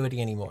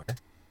continuity anymore.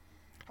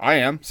 I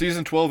am.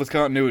 Season 12 is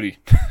continuity.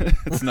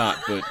 It's not,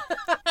 but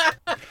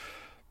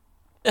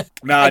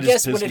I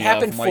guess when it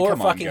happened 4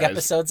 fucking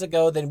episodes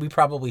ago, then we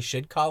probably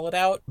should call it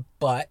out,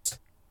 but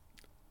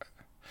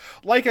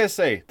like I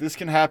say, this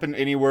can happen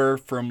anywhere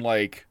from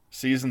like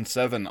season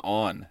 7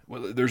 on.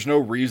 There's no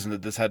reason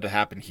that this had to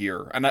happen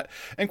here.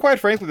 And quite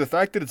frankly, the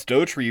fact that it's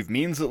Dotrieve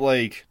means that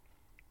like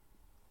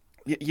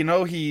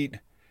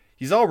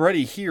he's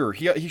already here.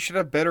 He should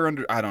have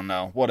better I don't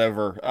know.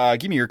 Whatever.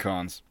 Give me your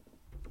cons.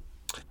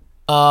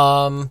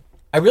 I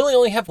really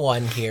only have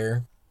one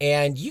here.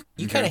 And you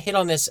kind of hit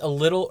on this a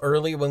little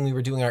earlier when we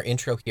were doing our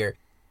intro here.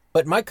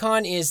 But my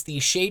con is the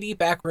shady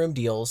backroom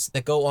deals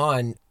that go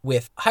on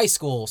with high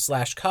school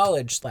 /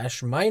 college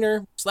 /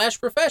 minor /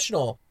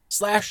 professional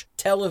 /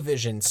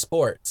 television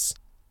sports.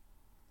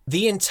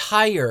 The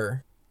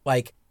entire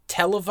like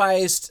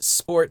televised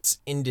sports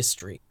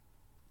industry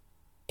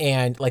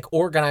and like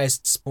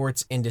organized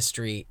sports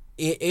industry,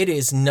 it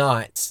is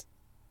not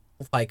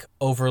like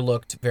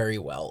overlooked very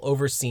well,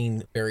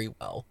 overseen very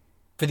well.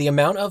 For the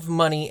amount of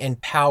money and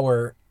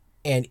power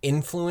and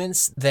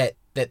influence that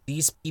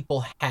these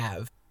people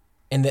have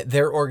and that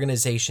their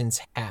organizations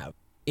have,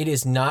 it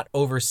is not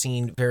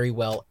overseen very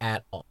well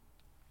at all.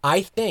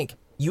 I think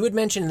you had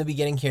mentioned in the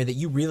beginning here that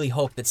you really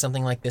hope that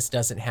something like this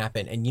doesn't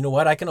happen. And you know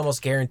what? I can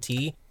almost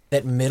guarantee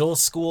that middle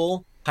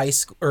school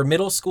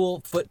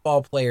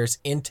football players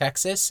in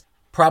Texas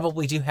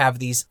probably do have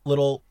these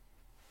little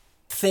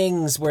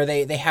things where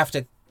they have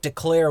to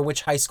declare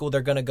which high school they're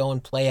going to go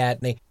and play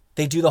at, and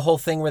they do the whole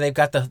thing where they've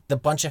got the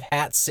bunch of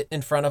hats sitting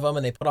in front of them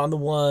and they put on the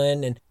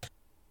one, and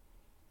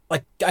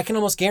like I can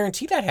almost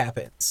guarantee that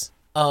happens.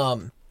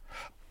 I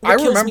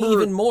remember me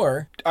even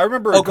more. I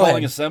remember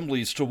calling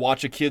assemblies to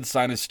watch a kid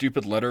sign a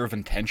stupid letter of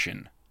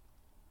intention.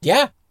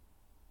 Yeah.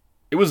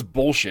 It was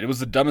bullshit. It was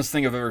the dumbest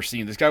thing I've ever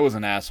seen. This guy was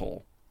an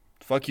asshole.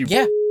 Fuck you.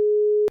 Yeah.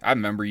 I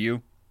remember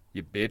you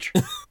bitch.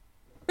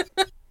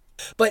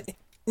 But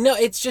no,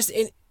 it's just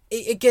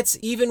it gets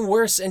even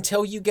worse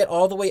until you get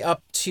all the way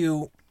up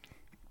to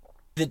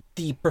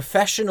the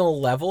professional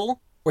level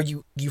where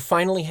you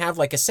finally have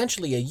like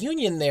essentially a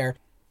union there.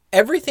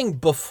 Everything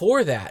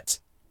before that,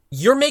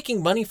 you're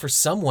making money for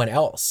someone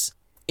else.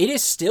 It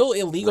is still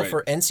illegal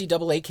for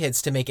NCAA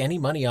kids to make any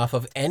money off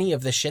of any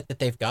of the shit that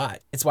they've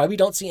got. It's why we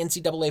don't see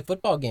NCAA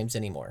football games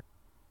anymore,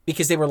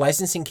 because they were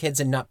licensing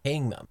kids and not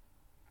paying them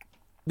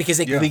because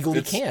they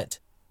legally can't.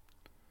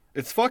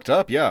 It's fucked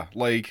up. Yeah.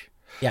 Like,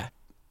 yeah,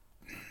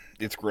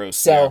 it's gross.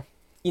 So,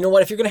 you know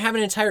what? If you're going to have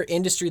an entire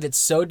industry that's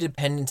so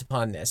dependent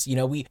upon this, you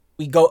know, we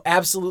go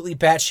absolutely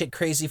batshit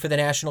crazy for the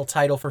national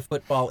title for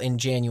football in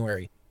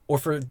January, or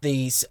for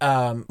these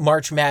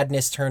March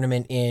Madness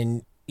tournament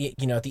in, you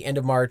know, at the end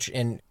of March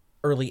and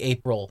early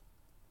April.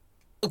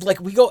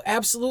 Like, we go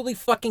absolutely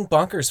fucking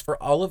bonkers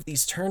for all of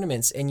these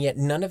tournaments, and yet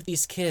none of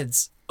these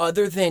kids,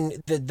 other than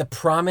the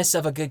promise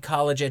of a good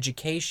college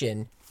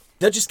education,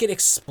 they'll just get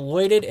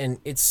exploited, and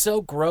it's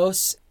so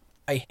gross.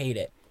 I hate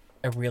it.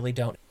 I really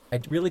don't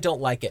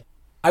like it.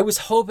 I was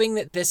hoping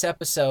that this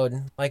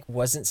episode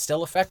wasn't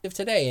still effective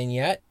today, and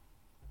yet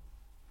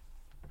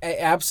it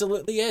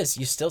absolutely is.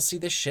 You still see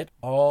this shit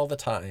all the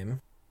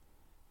time.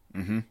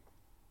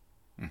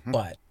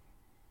 But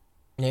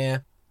yeah,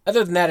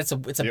 other than that, it's a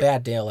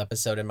bad Dale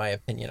episode in my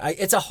opinion.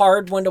 It's a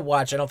hard one to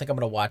watch. I don't think I'm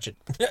going to watch it.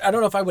 I don't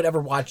know if I would ever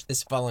watch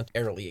this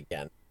voluntarily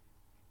again.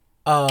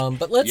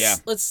 But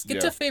let's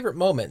get to favorite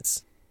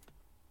moments.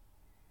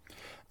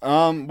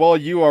 Well,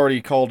 you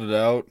already called it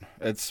out.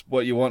 It's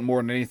what you want more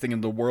than anything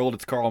in the world.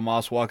 It's Carl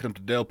Moss walking up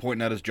to Dale,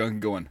 pointing at his junk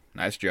and going,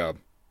 "Nice job."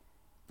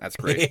 That's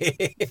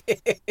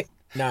great.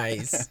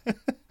 Nice.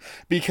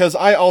 Because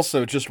I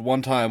also, just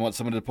one time, want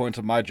someone to point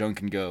to my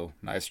junk and go,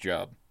 "Nice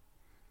job."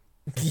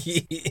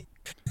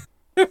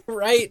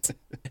 Right.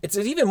 It's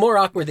even more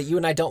awkward that you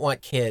and I don't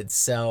want kids,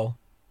 so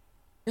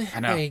I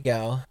know. There you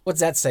go.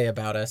 What's that say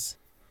about us?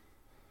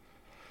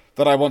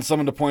 That I want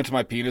someone to point to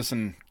my penis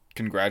and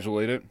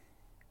congratulate it.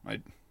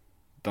 I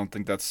don't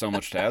think that's so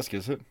much to ask,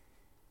 is it?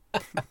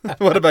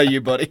 What about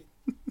you, buddy?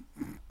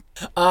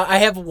 I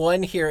have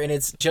one here, and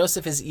it's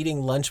Joseph is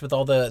eating lunch with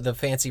all the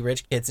fancy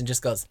rich kids and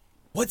just goes,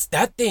 "What's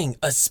that thing?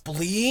 A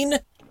spleen?"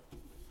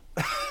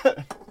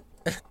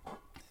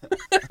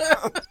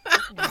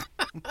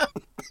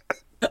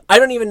 I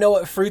don't even know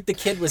what fruit the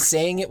kid was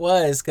saying it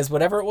was, because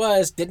whatever it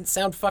was didn't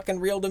sound fucking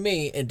real to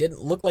me. It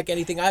didn't look like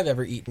anything I've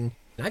ever eaten.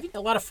 And I've eaten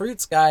a lot of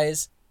fruits,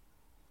 guys.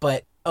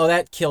 But, oh,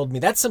 that killed me.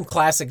 That's some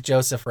classic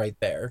Joseph right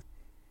there.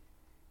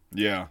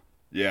 Yeah,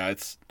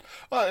 it's...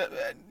 I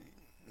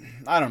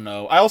don't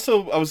know. I was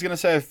going to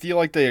say, I feel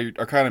like they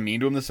are kind of mean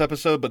to him this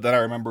episode, but then I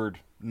remembered,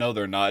 no,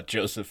 they're not.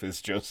 Joseph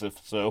is Joseph,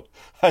 so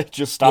I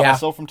just stopped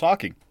myself from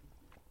talking.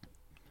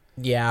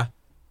 Yeah.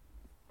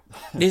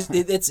 He's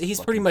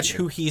pretty much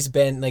who he's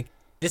been.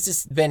 This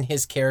has been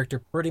his character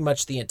pretty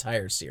much the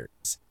entire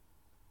series.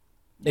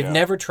 They've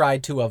never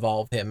tried to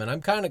evolve him, and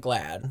I'm kind of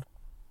glad.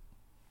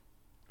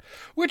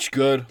 Which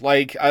good.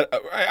 I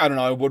don't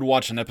know, I would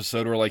watch an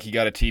episode where, he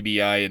got a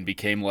TBI and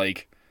became,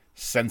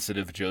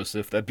 sensitive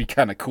Joseph. That'd be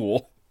kind of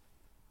cool.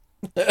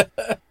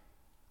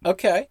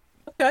 Okay.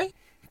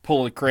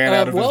 Pull a crayon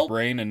out of his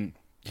brain and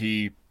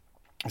he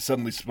is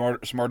suddenly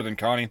smarter than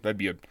Connie. That'd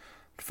be a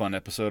fun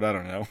episode. I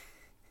don't know.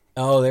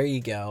 Oh, there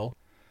you go.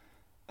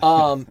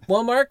 Well,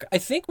 Mark, I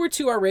think we're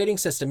to our rating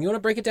system. You want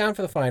to break it down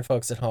for the fine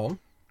folks at home?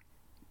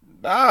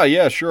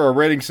 Yeah, sure. Our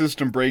rating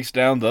system breaks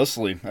down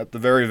thusly. At the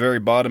very, very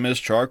bottom is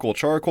Charcoal.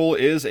 Charcoal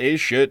is a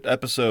shit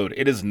episode.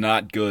 It is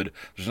not good.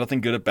 There's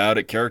nothing good about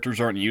it. Characters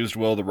aren't used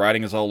well. The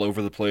writing is all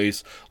over the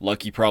place.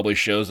 Lucky probably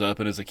shows up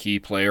and is a key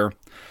player.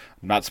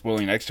 I'm not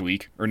spoiling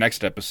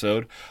next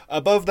episode.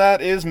 Above that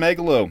is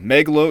Megalo.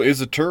 Megalo is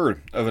a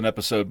turd of an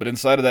episode, but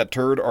inside of that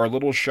turd are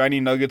little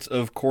shiny nuggets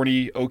of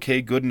corny,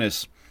 okay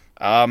goodness.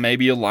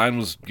 Maybe a line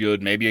was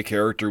good. Maybe a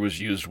character was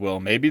used well.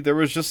 Maybe there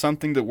was just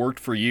something that worked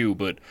for you,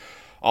 but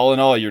all in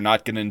all, you're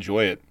not going to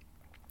enjoy it.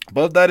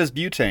 Above that is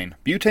Butane.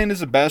 Butane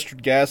is a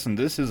bastard gas, and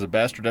this is a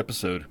bastard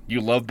episode.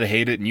 You love to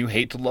hate it, and you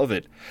hate to love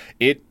it.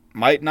 It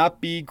might not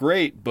be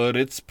great, but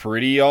it's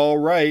pretty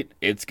alright.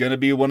 It's going to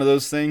be one of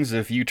those things,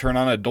 if you turn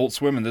on Adult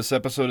Swim and this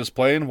episode is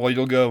playing, well,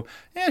 you'll go,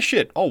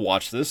 shit, I'll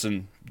watch this,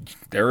 and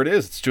there it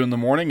is. It's 2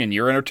 a.m, and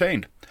you're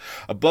entertained.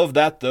 Above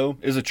that, though,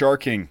 is a Char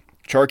King.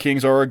 Char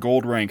Kings are a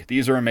gold rank.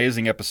 These are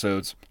amazing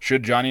episodes.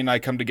 Should Johnny and I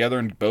come together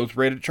and both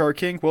rate a Char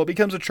King? Well, it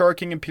becomes a Char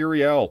King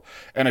Imperial.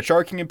 And a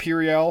Char King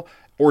Imperial,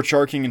 or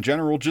Char King in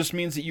general, just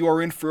means that you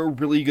are in for a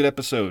really good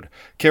episode.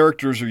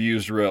 Characters are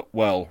used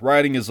well.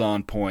 Writing is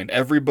on point.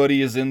 Everybody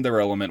is in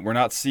their element. We're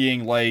not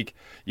seeing,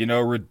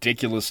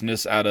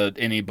 ridiculousness out of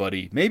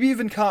anybody. Maybe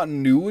even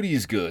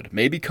continuity's good.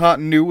 Maybe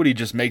continuity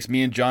just makes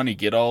me and Johnny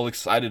get all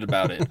excited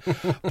about it.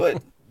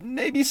 But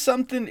maybe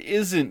something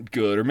isn't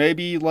good, or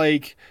maybe,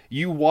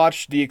 you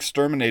watch The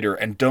Exterminator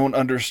and don't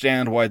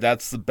understand why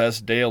that's the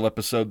best Dale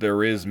episode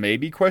there is.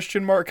 Maybe,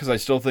 because I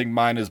still think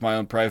mine is My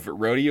Own Private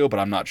Rodeo, but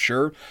I'm not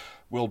sure.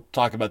 We'll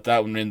talk about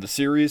that one in the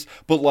series.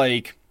 But,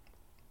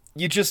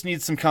 you just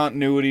need some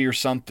continuity or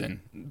something.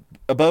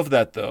 Above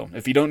that, though,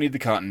 if you don't need the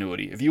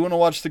continuity, if you want to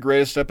watch the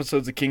greatest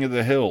episodes of King of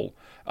the Hill,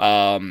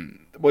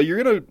 well,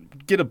 you're going to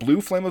get a Blue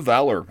Flame of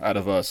Valor out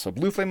of us. A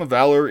Blue Flame of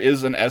Valor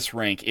is an S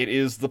rank. It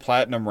is the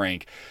Platinum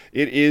rank.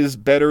 It is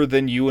better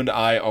than you and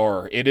I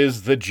are. It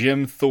is the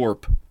Jim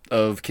Thorpe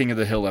of King of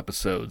the Hill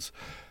episodes.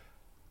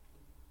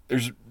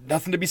 There's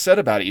nothing to be said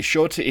about it. You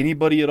show it to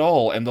anybody at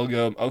all, and they'll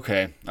go,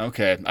 okay,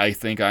 I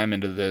think I'm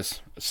into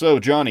this. So,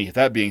 Johnny,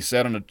 that being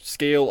said, on a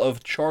scale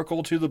of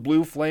Charcoal to the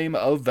Blue Flame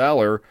of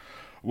Valor,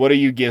 what are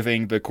you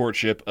giving the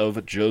Courtship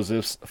of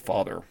Joseph's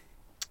father?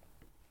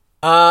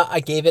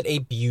 I gave it a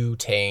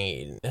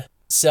Butane.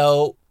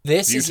 So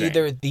this is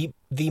either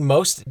the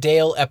most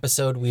Dale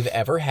episode we've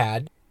ever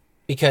had,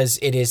 because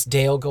it is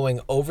Dale going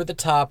over the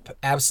top,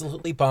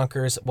 absolutely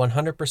bonkers,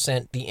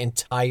 100% the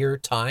entire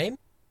time,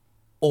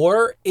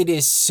 or it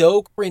is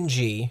so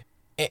cringy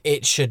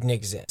it shouldn't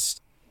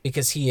exist,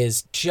 because he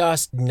is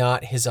just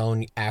not his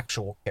own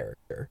actual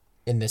character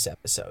in this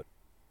episode.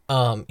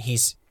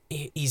 He's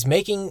he's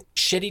making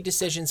shitty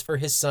decisions for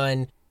his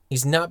son.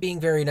 He's not being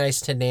very nice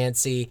to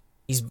Nancy.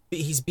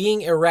 He's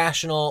being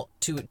irrational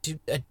to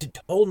a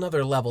whole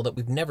nother level that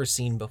we've never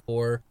seen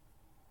before.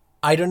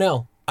 I don't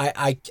know.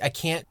 I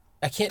can't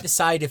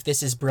decide if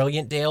this is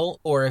brilliant Dale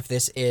or if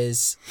this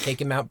is take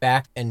him out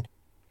back and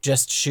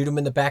just shoot him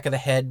in the back of the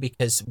head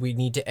because we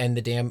need to end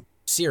the damn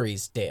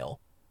series, Dale.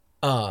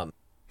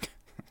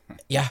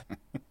 Yeah.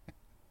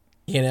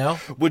 You know?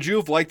 Would you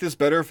have liked this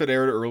better if it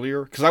aired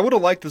earlier? Because I would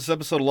have liked this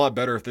episode a lot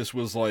better if this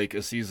was like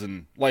a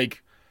season,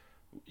 like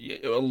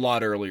a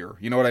lot earlier.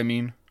 You know what I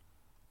mean?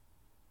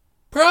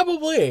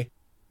 Probably.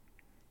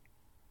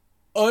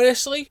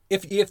 Honestly,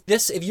 if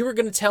you were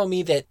going to tell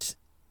me that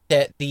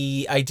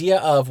the idea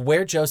of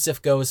where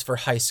Joseph goes for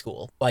high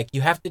school, like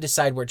you have to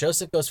decide where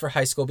Joseph goes for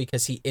high school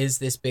because he is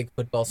this big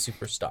football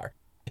superstar.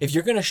 If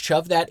you're going to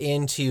shove that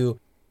into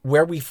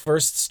where we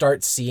first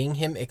start seeing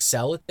him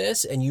excel at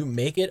this and you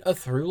make it a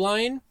through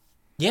line,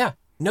 yeah,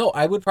 no,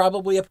 I would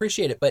probably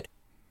appreciate it. But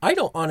I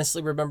don't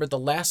honestly remember the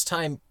last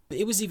time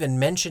it was even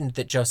mentioned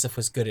that Joseph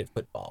was good at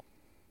football.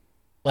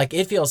 Like,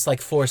 it feels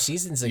like 4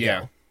 seasons ago.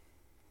 Yeah.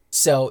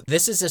 So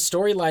this is a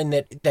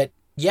storyline that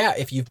yeah,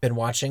 if you've been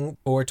watching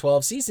for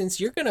 12 seasons,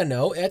 you're going to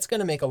know. It's going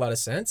to make a lot of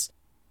sense.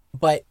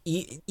 But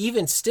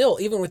even still,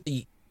 even with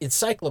the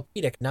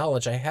encyclopedic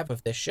knowledge I have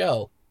of this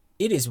show,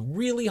 it is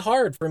really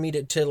hard for me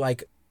to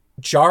like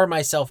jar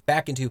myself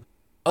back into,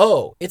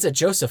 oh, it's a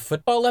Joseph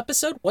football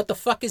episode? What the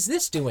fuck is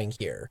this doing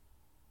here?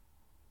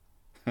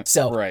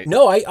 So, right.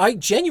 No, I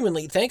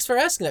genuinely, thanks for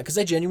asking that, because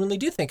I genuinely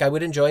do think I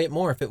would enjoy it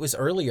more if it was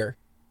earlier.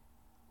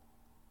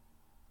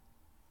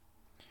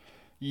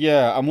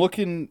 Yeah, I'm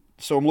looking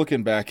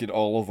back at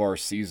all of our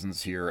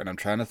seasons here, and I'm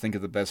trying to think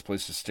of the best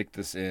place to stick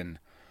this in.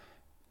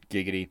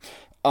 Giggity.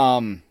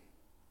 Yeah,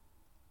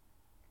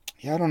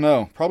 I don't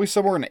know. Probably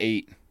somewhere in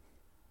 8.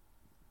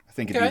 I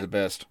think it'd be the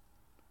best.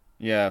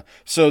 Yeah.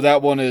 So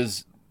that one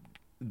is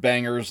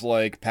bangers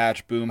like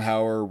Patch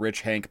Boomhauer,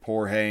 Rich Hank,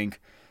 Poor Hank,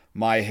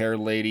 My Hair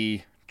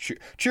Lady,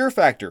 Cheer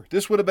Factor.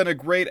 This would have been a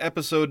great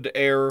episode to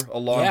air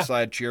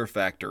alongside Cheer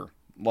Factor.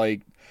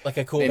 Like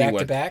a cool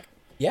back-to-back?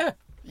 Yeah.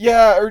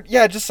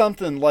 Yeah, just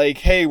something like,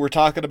 hey, we're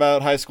talking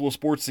about high school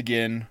sports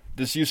again.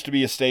 This used to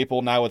be a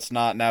staple. Now it's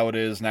not. Now it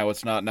is. Now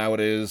it's not. Now it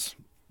is.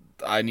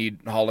 I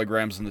need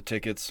holograms in the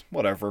tickets.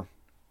 Whatever.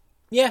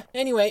 Yeah,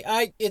 anyway,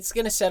 it's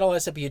going to settle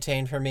as a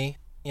butane for me.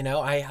 You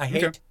know, I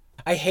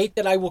hate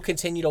that I will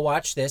continue to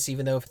watch this,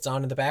 even though if it's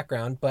on in the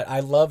background, but I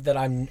love that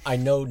I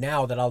know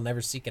now that I'll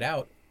never seek it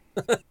out.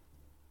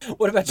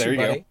 What about you,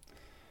 buddy? Go.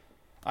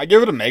 I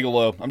give it a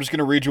megalo. I'm just going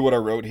to read you what I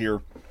wrote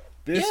here.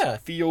 This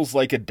feels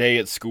like a day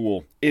at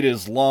school. It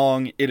is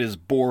long, it is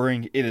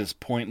boring, it is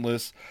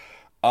pointless.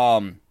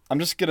 I'm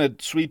just going to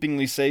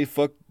sweepingly say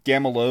fuck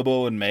Gamma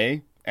Lobo and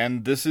May,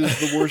 and this is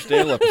the worst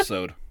Dale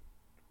episode.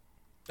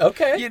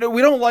 Okay. You know,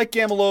 we don't like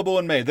Gamma Lobo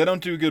and May. They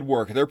don't do good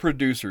work. They're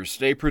producers.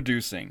 Stay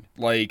producing.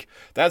 Like,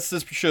 that's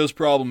this show's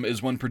problem,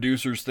 is when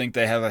producers think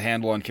they have a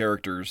handle on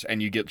characters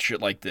and you get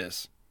shit like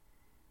this.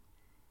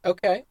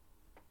 Okay.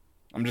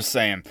 I'm just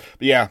saying.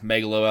 But yeah,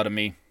 megalo out of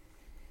me.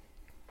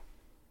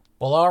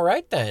 Well, all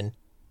right then.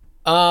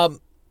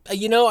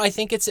 You know, I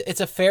think it's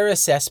a fair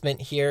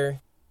assessment here.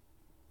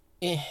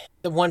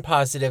 The one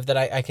positive that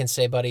I can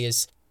say, buddy,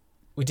 is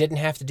we didn't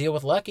have to deal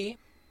with Lucky.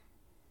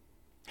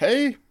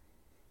 Hey,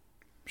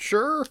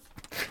 sure.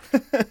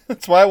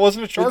 That's why it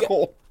wasn't a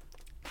charcoal.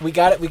 We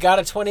got a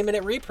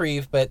 20-minute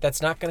reprieve, but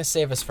that's not going to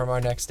save us from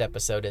our next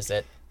episode, is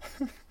it?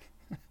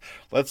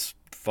 Let's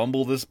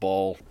fumble this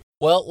ball.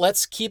 Well,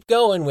 let's keep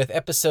going with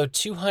episode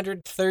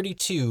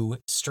 232,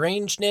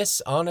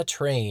 Strangeness on a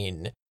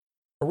Train.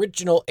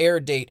 Original air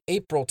date,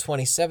 April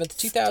 27th,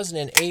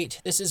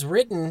 2008. This is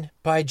written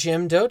by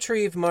Jim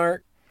Dotrieve,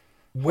 Mark.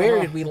 Where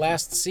did we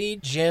last see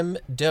Jim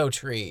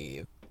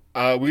Dotrieve?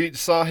 We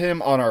saw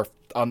him on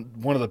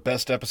one of the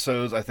best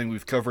episodes I think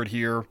we've covered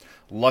here,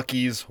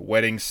 Lucky's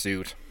Wedding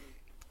Suit.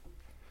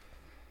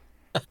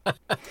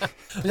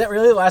 Was that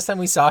really the last time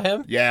we saw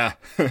him? Yeah.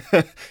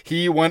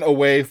 He went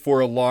away for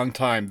a long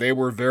time. They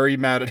were very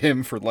mad at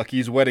him for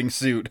Lucky's wedding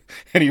suit,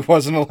 and he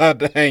wasn't allowed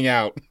to hang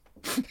out.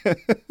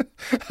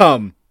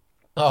 But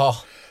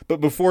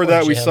before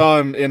that, we saw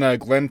him in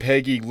Glenn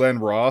Peggy, Glenn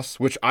Ross,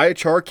 which I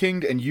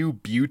char-kinged and you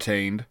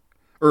butaned.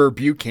 Or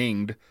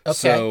bukinged. Okay.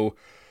 So,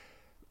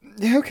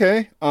 yeah,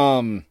 okay.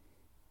 Well,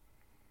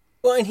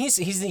 and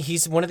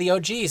he's one of the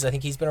OGs. I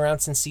think he's been around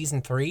since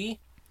season 3.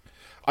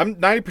 I'm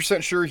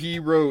 90% sure he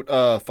wrote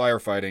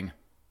Firefighting.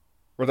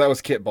 Or that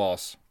was Kit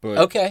Boss. But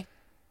okay.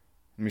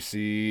 Let me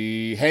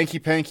see. Hanky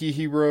Panky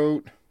he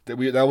wrote. That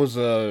was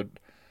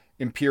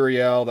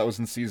Imperial. That was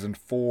in season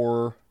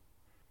 4.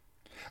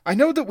 I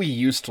know that we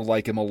used to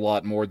like him a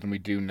lot more than we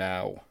do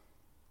now.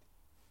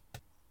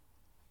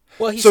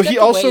 Well, he's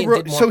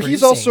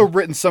also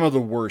written some of the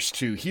worst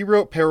too. He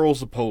wrote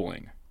Perils of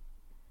Polling.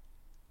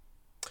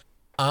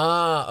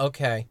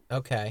 Okay.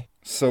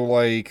 So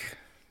like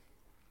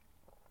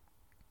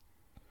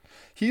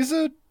he's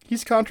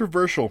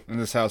controversial in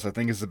this house, I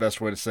think is the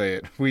best way to say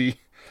it. Real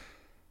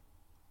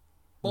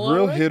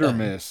hit or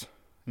miss.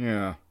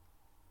 Yeah.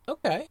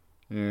 Okay.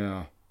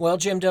 Yeah. Well,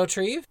 Jim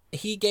Dotrieve,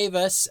 he gave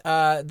us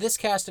this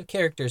cast of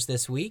characters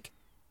this week.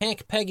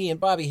 Hank, Peggy, and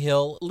Bobby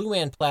Hill,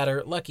 Luann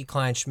Platter, Lucky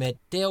Kleinschmidt,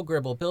 Dale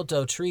Gribble, Bill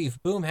Dotrieve,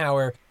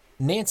 Boomhauer,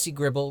 Nancy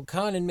Gribble,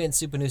 Con and Min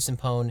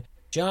Supernussenpone,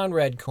 John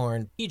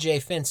Redcorn,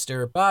 PJ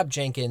Finster, Bob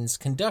Jenkins,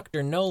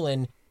 Conductor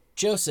Nolan,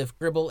 Joseph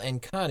Gribble,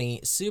 and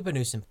Connie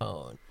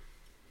Supernussenpone.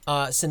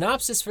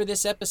 Synopsis for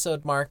this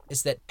episode, Mark,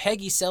 is that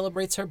Peggy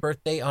celebrates her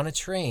birthday on a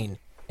train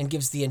and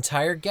gives the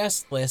entire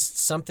guest list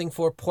something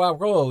for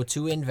Poirot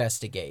to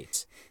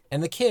investigate.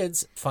 And the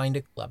kids find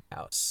a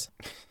clubhouse.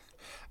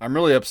 I'm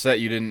really upset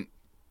you didn't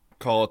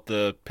call it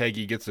the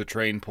Peggy gets a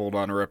train pulled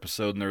on her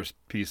episode and there's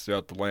peace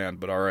throughout the land,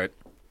 but all right.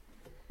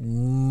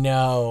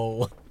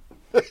 No.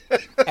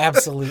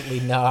 Absolutely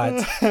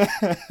not.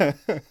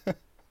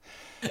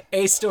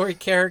 A-story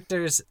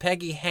characters,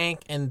 Peggy,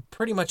 Hank, and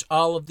pretty much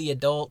all of the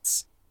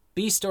adults.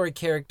 B-story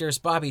characters,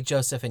 Bobby,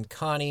 Joseph, and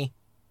Connie.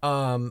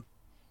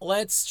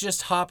 Let's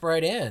just hop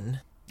right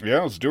in.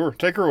 Yeah, let's do her.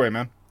 Take her away,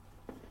 man.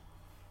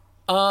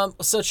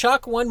 So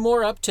chalk one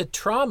more up to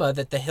trauma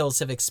that the Hills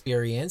have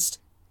experienced.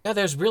 Yeah,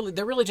 they're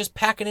really just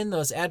packing in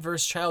those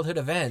adverse childhood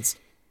events.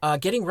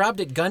 Getting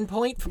robbed at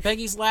gunpoint for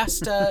Peggy's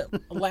last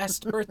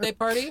birthday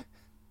party.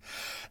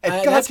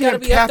 At That's gotta goddamn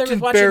be up there Captain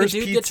with watching Bear's the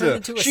dude get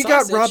turned Pizza. into a She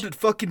sausage. got robbed at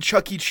fucking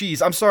Chuck E.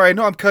 Cheese. I'm sorry, I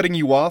know I'm cutting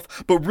you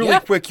off, but really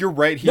quick, you're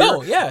right here.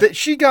 No, yeah. That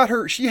she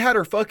had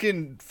her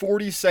fucking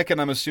 42nd,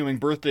 I'm assuming,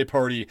 birthday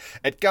party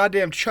at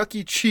goddamn Chuck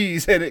E.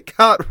 Cheese, and it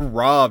got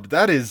robbed.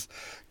 That is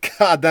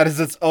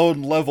its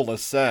own level of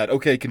sad.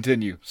 Okay,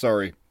 continue.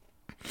 Sorry.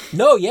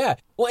 No, yeah.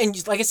 Well,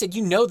 and like I said,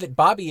 you know that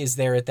Bobby is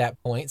there at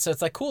that point, so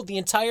it's like, cool, the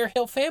entire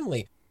Hill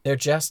family. They're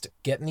just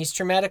getting these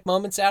traumatic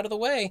moments out of the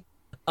way.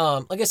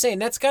 Like I say,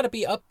 and that's got to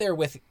be up there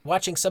with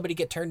watching somebody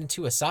get turned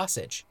into a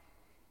sausage.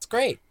 It's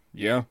great.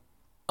 Yeah.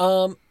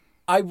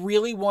 I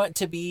really want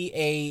to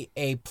be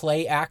a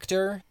play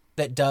actor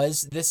that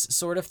does this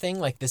sort of thing,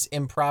 like this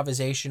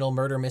improvisational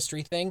murder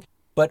mystery thing,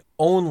 but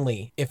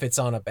only if it's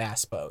on a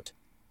bass boat.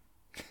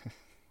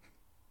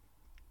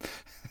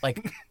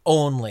 Like,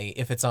 only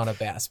if it's on a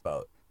bass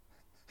boat.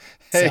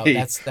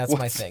 Hey, so that's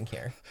my thing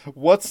here.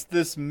 What's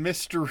this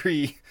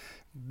mystery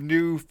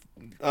new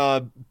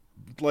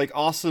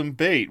awesome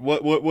bait?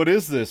 What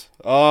is this?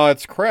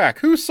 It's crack.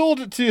 Who sold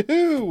it to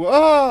who?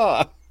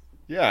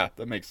 Yeah,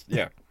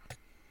 yeah.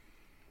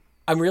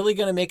 I'm really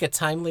going to make a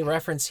timely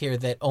reference here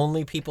that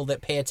only people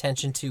that pay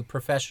attention to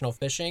professional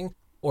fishing,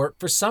 or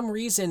for some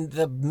reason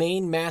the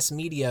main mass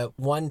media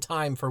one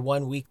time for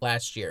 1 week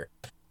last year,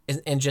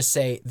 and just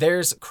say,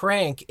 there's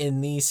crank in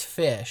these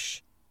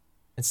fish,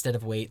 instead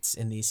of weights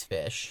in these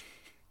fish.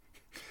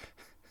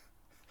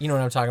 You know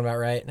what I'm talking about,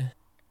 right?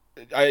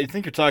 I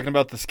think you're talking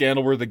about the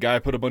scandal where the guy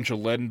put a bunch of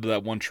lead into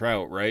that one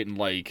trout, right? And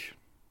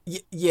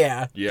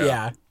Yeah.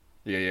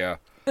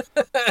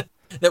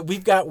 That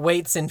we've got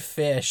weights in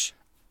fish.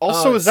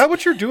 Also, is that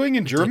what you're doing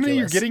in Germany?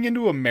 ridiculous. You're getting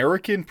into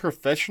American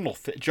professional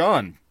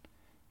John,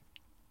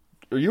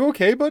 are you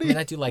okay, buddy? I mean,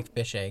 I do like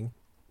fishing.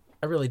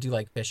 I really do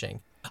like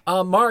fishing.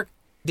 Mark,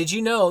 did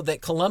you know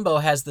that Columbo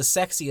has the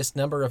sexiest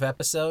number of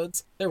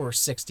episodes? There were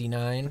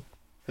 69.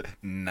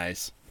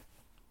 Nice.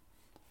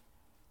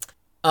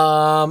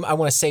 I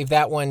want to save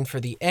that one for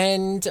the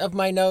end of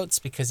my notes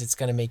because it's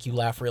going to make you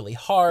laugh really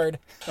hard.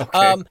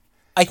 Okay.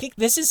 I think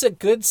this is a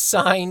good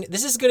sign.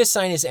 This is as good a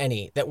sign as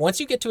any that once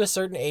you get to a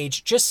certain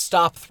age, just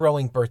stop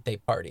throwing birthday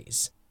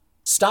parties.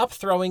 Stop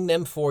throwing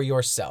them for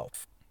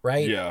yourself,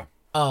 right? Yeah.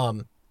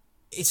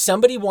 If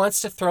somebody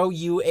wants to throw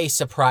you a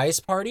surprise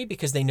party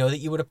because they know that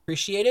you would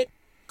appreciate it,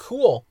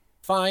 cool,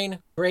 fine,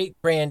 great,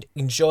 grand,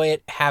 enjoy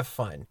it, have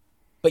fun.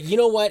 But you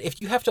know what?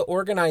 If you have to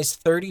organize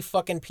 30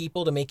 fucking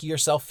people to make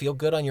yourself feel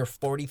good on your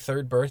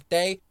 43rd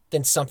birthday,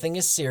 then something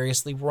is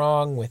seriously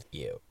wrong with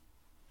you.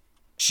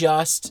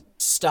 Just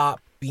stop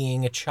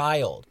being a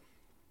child.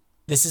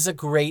 This is a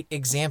great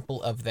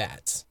example of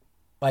that.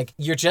 Like,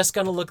 you're just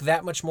going to look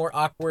that much more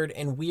awkward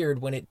and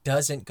weird when it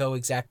doesn't go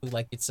exactly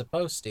like it's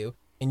supposed to,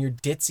 and your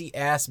ditzy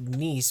ass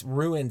niece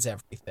ruins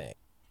everything.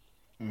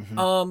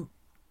 Mm-hmm.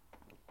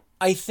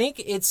 I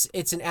think it's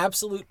an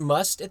absolute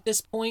must at this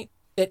point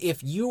that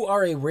if you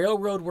are a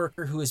railroad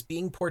worker who is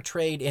being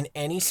portrayed in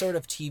any sort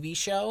of TV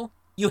show,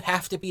 you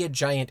have to be a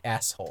giant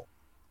asshole.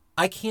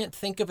 I can't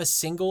think of a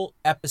single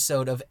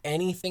episode of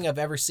anything I've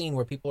ever seen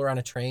where people are on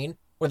a train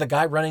where the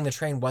guy running the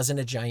train wasn't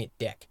a giant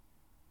dick.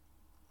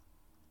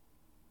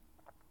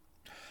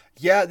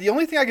 Yeah, the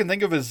only thing I can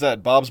think of is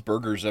that Bob's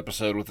Burgers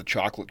episode with the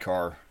chocolate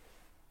car.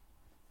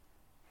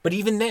 But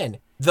even then,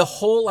 the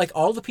whole, like,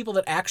 all the people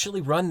that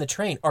actually run the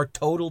train are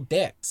total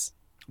dicks.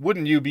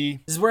 Wouldn't you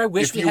be? This is where I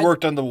wish if you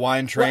worked on the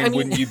wine train, Well, I mean...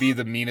 wouldn't you be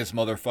the meanest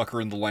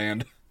motherfucker in the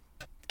land?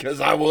 Because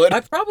I would.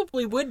 I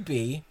probably would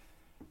be.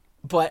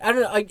 But I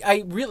don't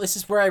know. This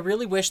is where I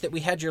really wish that we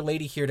had your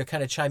lady here to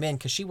kind of chime in,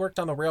 because she worked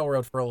on the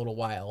railroad for a little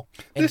while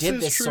and did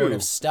this sort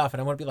of stuff.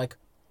 And I want to be like,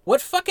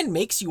 what fucking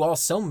makes you all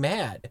so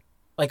mad?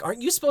 Like,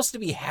 aren't you supposed to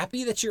be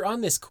happy that you're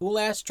on this cool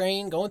ass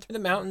train going through the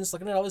mountains,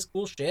 looking at all this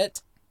cool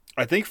shit?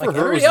 I think for like,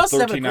 her it was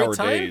 13-hour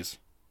days.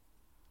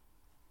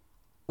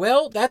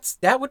 Well,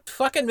 that would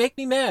fucking make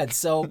me mad.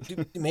 So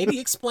maybe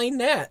explain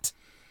that.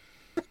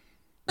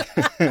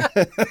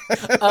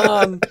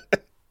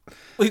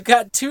 We've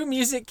got 2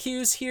 music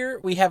cues here.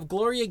 We have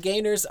Gloria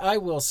Gaynor's "I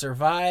Will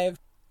Survive,"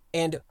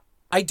 and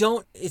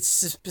it's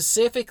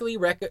specifically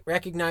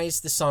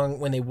recognize the song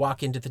when they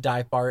walk into the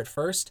dive bar at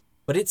first,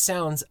 but it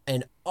sounds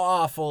an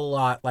awful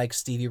lot like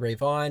Stevie Ray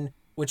Vaughan,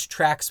 which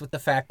tracks with the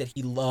fact that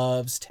he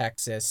loves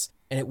Texas,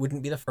 and it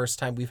wouldn't be the first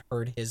time we've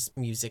heard his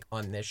music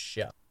on this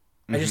show.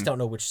 I just don't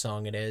know which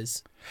song it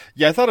is.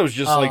 Yeah, I thought it was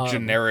just like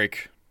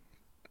generic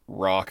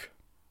rock.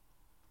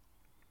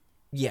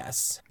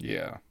 Yes.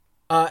 Yeah.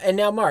 And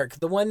now, Mark,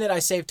 the one that I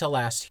saved till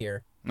last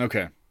here.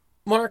 Okay.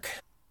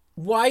 Mark,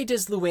 why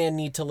does Luann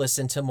need to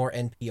listen to more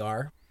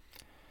NPR?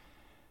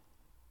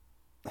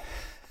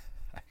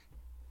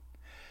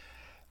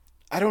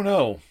 I don't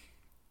know.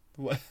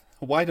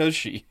 Why does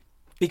she?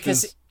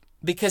 Because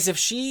if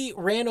she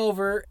ran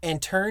over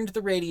and turned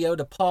the radio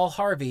to Paul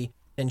Harvey,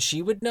 then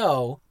she would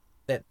know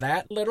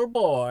that little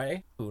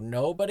boy who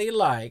nobody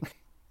liked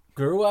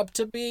grew up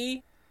to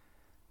be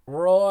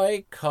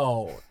Roy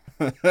Cohn.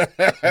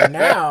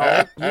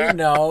 Now you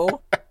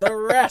know the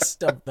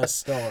rest of the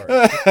story.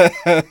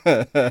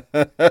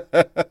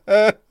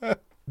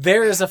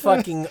 There is a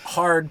fucking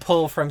hard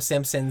pull from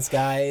Simpsons,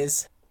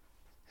 guys.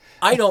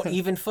 I don't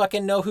even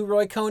fucking know who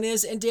Roy Cohn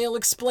is, and Dale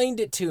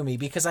explained it to me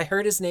because I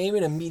heard his name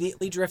and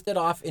immediately drifted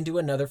off into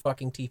another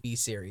fucking TV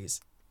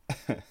series.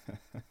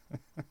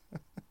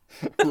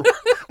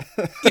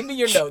 Give me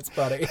your notes,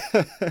 buddy.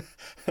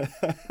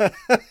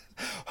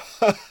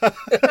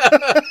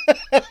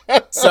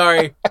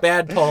 Sorry,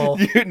 bad pull.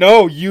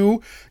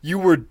 You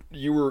were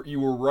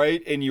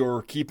right, and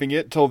you're keeping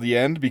it till the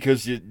end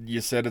because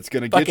you said it's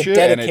gonna get you.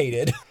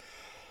 Dedicated.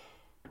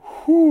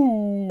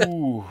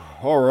 Whoo!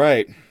 All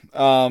right.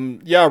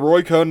 Yeah,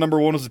 Roy Cohn, number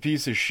 1, is a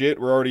piece of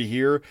shit. We're already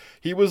here.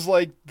 He was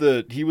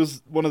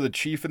one of the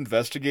chief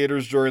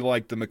investigators during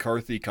like the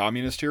McCarthy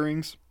communist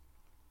hearings.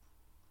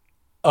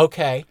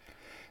 Okay.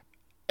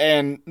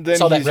 And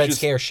then all that Red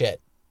Scare shit.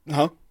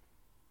 Huh?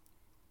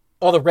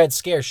 All the Red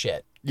Scare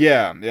shit.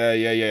 Yeah. Yeah,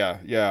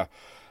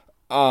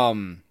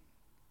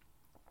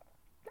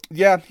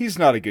 he's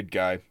not a good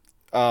guy.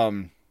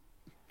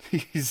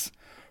 He's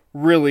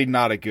really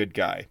not a good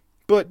guy.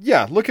 But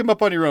yeah, look him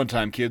up on your own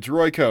time, kids.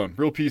 Roy Cohn,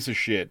 real piece of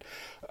shit.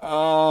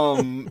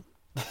 My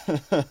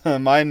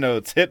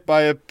notes, hit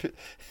by a...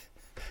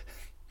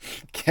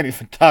 Can't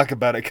even talk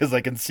about it because I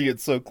can see it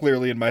so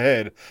clearly in my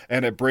head,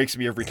 and it breaks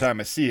me every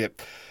time I see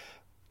it.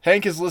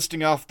 Hank is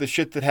listing off the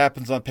shit that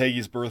happens on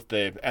Peggy's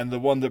birthday, and the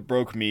one that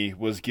broke me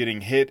was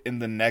getting hit in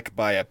the neck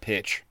by a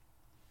pitch.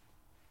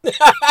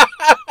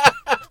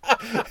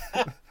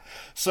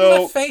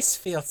 So my face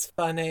feels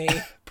funny.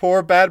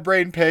 Poor bad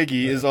brain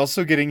Peggy is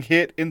also getting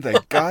hit in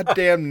the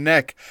goddamn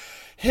neck.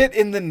 Hit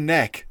in the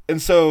neck. And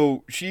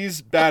so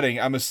she's batting,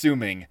 I'm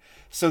assuming.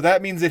 So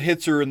that means it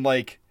hits her in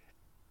like...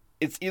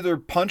 It's either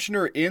punching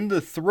her in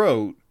the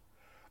throat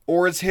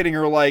or it's hitting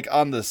her like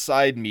on the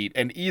side meat,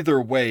 and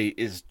either way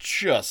is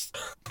just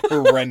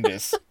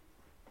horrendous.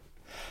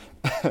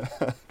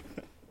 I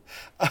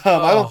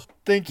don't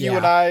think you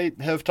and I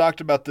have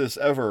talked about this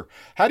ever.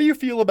 How do you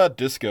feel about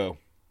disco?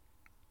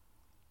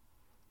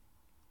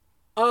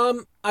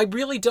 I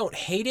really don't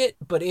hate it,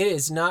 but it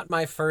is not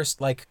my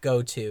first like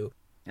go-to.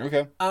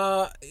 Okay.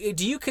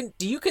 Do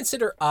you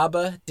consider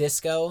ABBA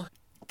disco?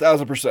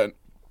 1,000%.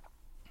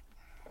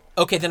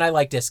 Okay, then I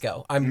like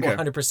disco. I'm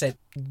 100%.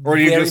 Or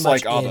do you just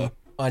like ABBA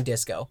on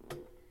disco?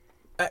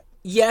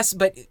 Yes,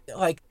 but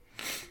like,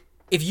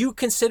 if you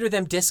consider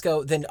them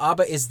disco, then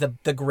ABBA is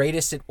the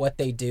greatest at what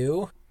they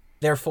do.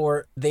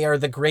 Therefore, they are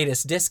the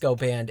greatest disco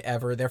band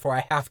ever. Therefore,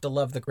 I have to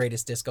love the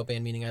greatest disco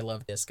band, meaning I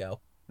love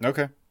disco.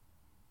 Okay.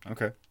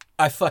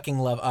 I fucking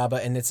love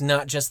ABBA, and it's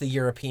not just the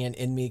European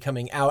in me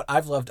coming out.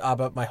 I've loved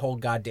ABBA my whole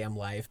goddamn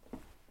life.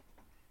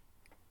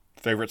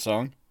 Favorite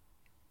song?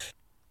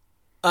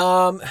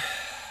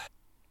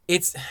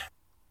 It's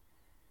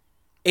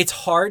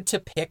hard to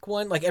pick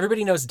one. Like,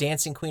 everybody knows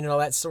Dancing Queen and all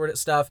that sort of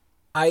stuff.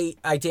 I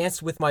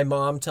danced with my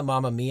mom to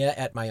Mamma Mia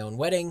at my own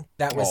wedding.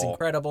 That was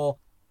incredible.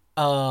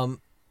 I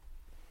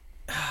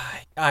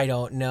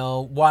don't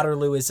know.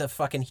 Waterloo is a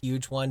fucking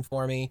huge one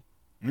for me.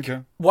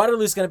 Okay.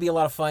 Waterloo's going to be a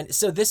lot of fun.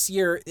 So this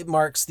year, it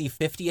marks the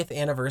 50th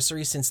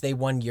anniversary since they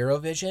won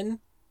Eurovision.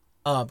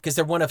 Because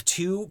they're one of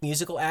 2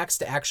 musical acts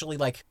to actually,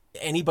 like,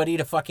 anybody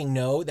to fucking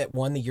know that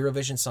won the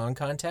Eurovision Song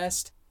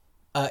Contest.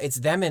 It's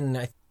them and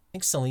I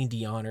think Celine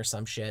Dion or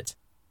some shit.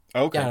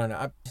 Okay. Yeah, I don't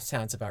know. It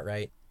sounds about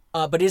right.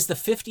 But it's the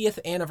 50th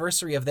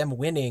anniversary of them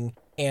winning,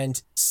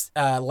 and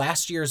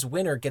last year's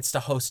winner gets to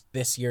host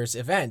this year's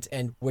event.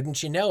 And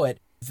wouldn't you know it,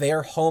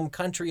 their home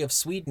country of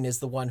Sweden is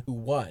the one who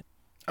won.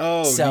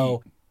 Oh,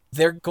 so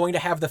they're going to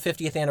have the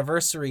 50th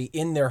anniversary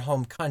in their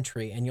home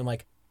country, and you're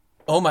like,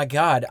 oh my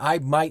god, I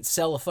might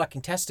sell a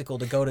fucking testicle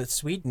to go to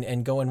Sweden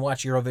and go and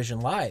watch Eurovision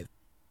live.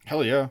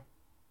 Hell yeah.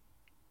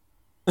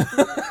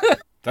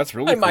 That's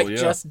really cool, I might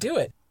just do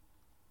it.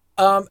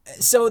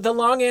 So the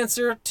long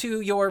answer to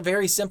your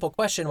very simple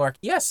question, Mark,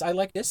 yes, I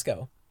like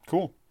disco.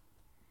 Cool.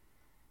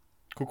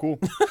 Cool.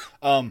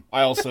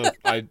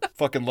 I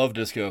fucking love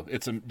disco.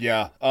 It's and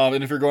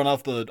if you're going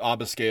off the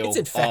ABBA scale, It's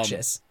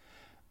infectious.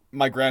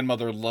 My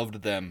grandmother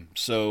loved them,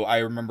 so I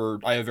remember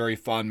I have very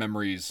fond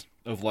memories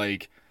of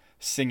like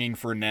singing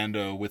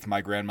Fernando with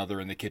my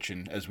grandmother in the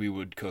kitchen as we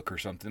would cook or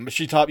something. But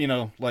she taught,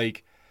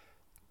 like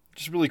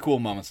just really cool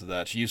moments of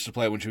that. She used to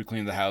play it when she would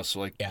clean the house, so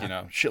like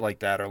shit like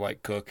that, or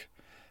like cook.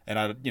 And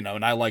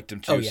I liked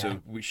them too, so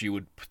she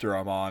would throw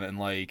them on, and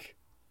like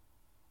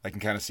I can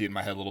kind of see it in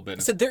my head a little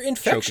bit. So they're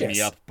infectious. Choking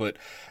me up, but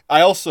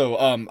I also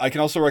I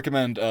can also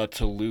recommend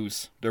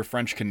Toulouse. They're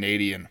French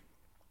Canadian.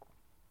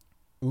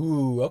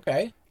 Ooh,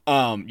 okay.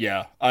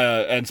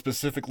 And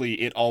specifically,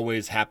 It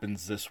Always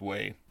Happens This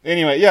Way.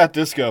 Anyway, yeah,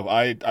 disco.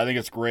 I think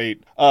it's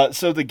great.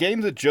 So the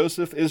game that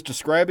Joseph is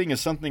describing is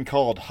something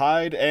called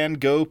Hide and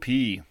Go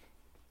Pee.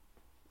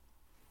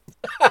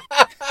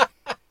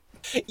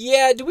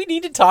 Yeah, do we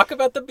need to talk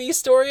about the bee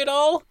story at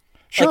all?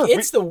 Sure. Like,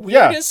 it's the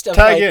weirdest of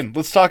tag in.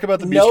 Let's talk about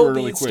the bee story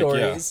really quick.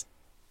 Stories. Yeah.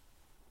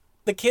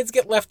 The kids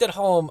get left at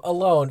home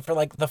alone for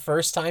like the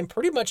first time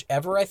pretty much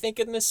ever, I think,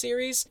 in this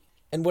series.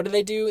 And what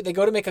do? They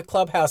go to make a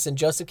clubhouse, and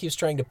Joseph keeps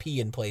trying to pee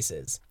in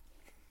places.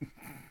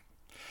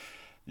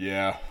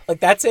 Yeah. Like,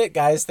 that's it,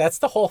 guys. That's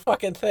the whole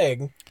fucking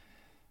thing.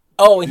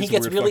 Oh, and he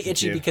gets really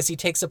itchy because he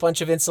takes a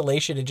bunch of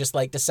insulation and just,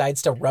 like,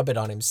 decides to rub it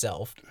on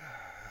himself.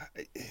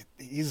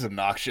 He's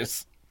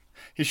obnoxious.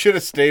 He should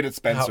have stayed at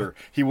Spencer.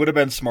 Oh. He would have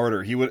been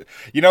smarter. He would.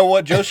 You know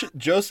what?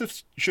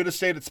 Joseph should have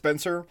stayed at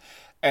Spencer,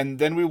 and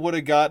then we would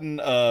have gotten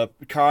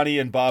Connie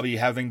and Bobby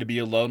having to be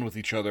alone with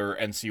each other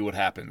and see what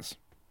happens.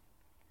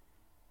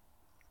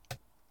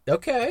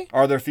 Okay.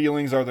 Are there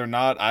feelings? Are there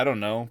not? I don't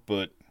know,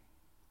 but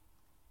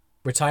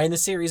we're tying the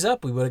series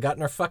up. We would have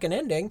gotten our fucking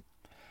ending.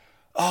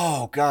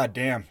 Oh, god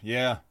damn.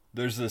 Yeah.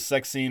 There's a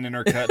sex scene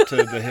intercut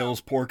to the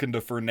hills porking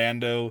to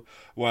Fernando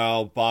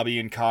while Bobby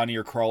and Connie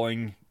are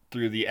crawling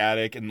through the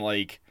attic, and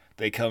like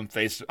they come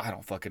face. I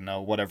don't fucking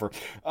know. Whatever.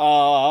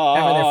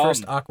 Having their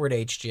first awkward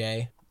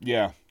HJ.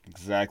 Yeah,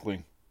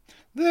 exactly.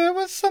 There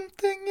was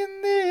something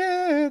in the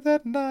air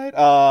that night.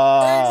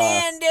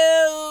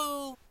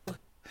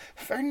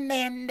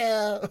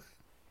 Fernando,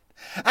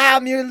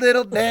 I'm your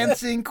little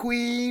dancing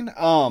queen.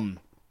 So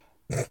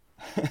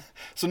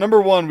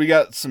number one, we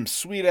got some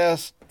sweet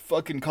ass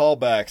fucking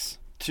callbacks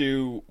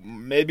to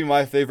maybe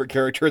my favorite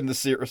character in the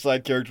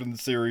side character in the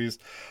series.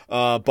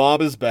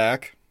 Bob is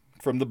back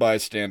from The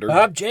Bystander.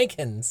 Bob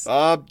Jenkins.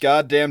 Bob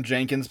goddamn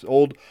Jenkins,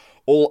 old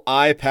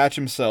eye patch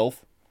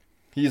himself.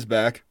 He's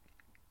back.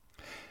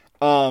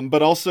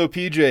 But also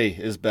PJ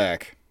is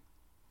back.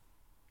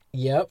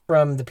 Yep,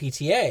 from the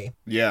PTA.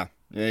 Yeah.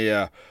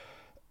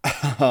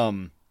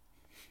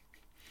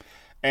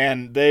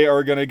 And they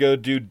are going to go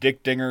do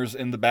dick dingers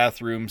in the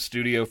bathroom,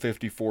 Studio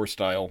 54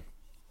 style.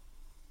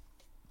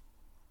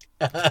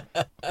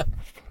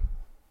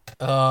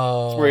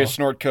 Oh. It's where you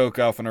snort coke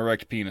off an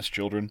erect penis,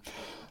 children.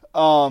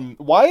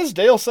 Why is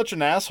Dale such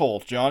an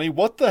asshole, Johnny?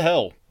 What the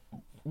hell?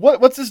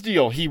 What's his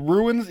deal?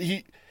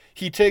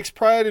 He takes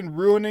pride in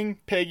ruining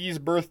Peggy's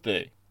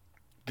birthday.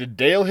 Did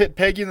Dale hit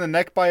Peggy in the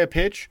neck by a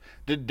pitch?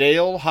 Did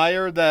Dale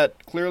hire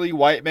that clearly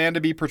white man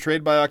to be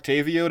portrayed by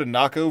Octavio to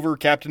knock over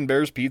Captain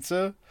Bear's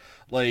pizza?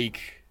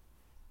 Like,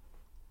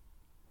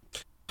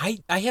 I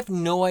have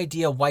no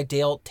idea why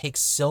Dale takes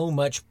so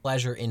much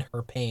pleasure in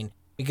her pain,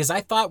 because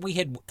I thought we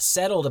had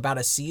settled about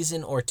a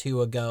season or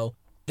two ago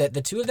that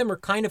the two of them are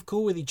kind of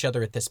cool with each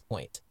other at this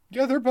point.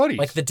 Yeah, they're buddies.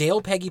 Like, the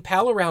Dale-Peggy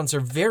pal-arounds are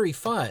very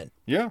fun.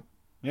 Yeah.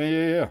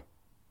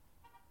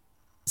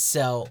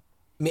 So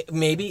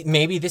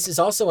maybe this is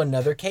also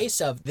another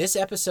case of this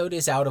episode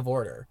is out of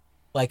order.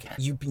 Like,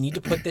 you need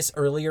to put this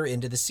earlier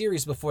into the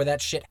series before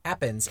that shit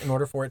happens in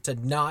order for it to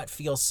not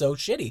feel so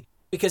shitty.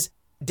 Because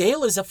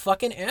Dale is a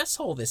fucking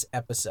asshole this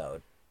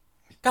episode.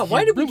 God,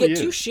 why did we get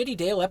two shitty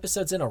Dale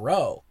episodes in a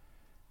row?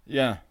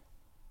 Yeah.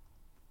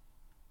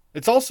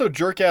 It's also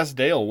jerk-ass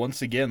Dale,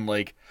 once again.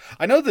 Like,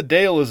 I know that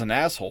Dale is an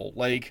asshole.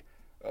 Like,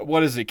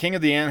 what is it? King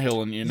of the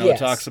Anthill, and, yes.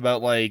 Talks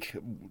about, like,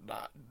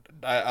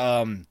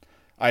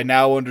 I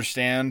now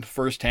understand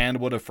firsthand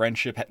what a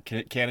friendship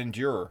can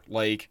endure.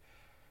 Like,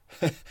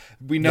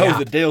 we know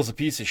that Dale's a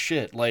piece of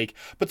shit. Like,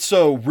 but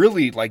so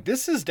really, like,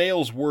 this is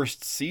Dale's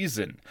worst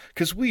season,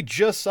 because we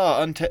just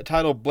saw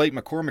Untitled Blake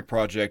McCormick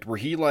Project where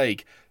he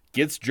like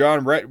pimps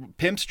John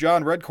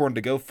Redcorn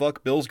to go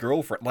fuck Bill's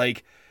girlfriend.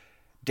 Like,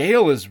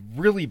 Dale is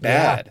really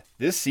bad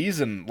this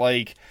season.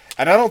 Like,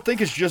 and I don't think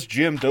it's just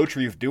Jim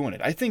Dotrieve doing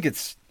it. I think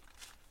that's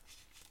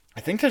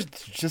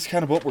just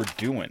kind of what we're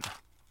doing.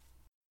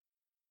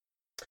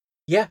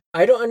 Yeah,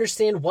 I don't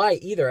understand why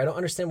either. I don't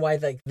understand why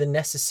like the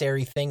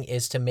necessary thing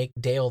is to make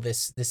Dale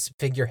this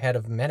figurehead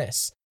of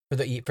menace for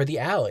the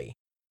alley.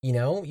 You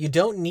know, you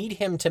don't need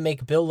him to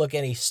make Bill look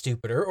any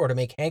stupider or to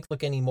make Hank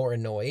look any more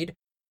annoyed.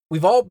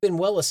 We've all been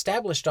well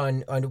established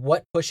on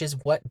what pushes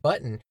what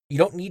button. You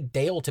don't need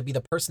Dale to be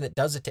the person that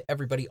does it to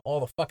everybody all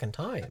the fucking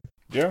time.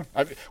 Yeah,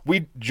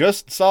 we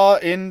just saw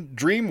in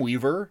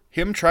Dreamweaver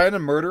him trying to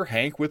murder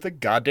Hank with a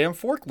goddamn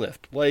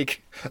forklift,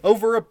 like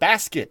over a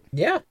basket.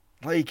 Yeah.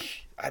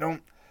 Like,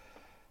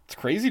 it's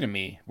crazy to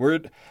me.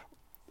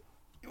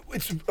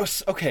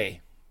 It's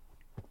okay.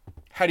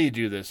 How do you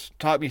do this?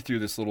 Talk me through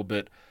this a little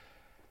bit.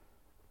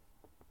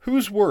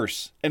 Who's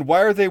worse? And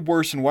why are they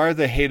worse and why are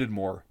they hated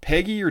more?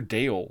 Peggy or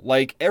Dale?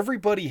 Like,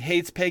 everybody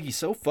hates Peggy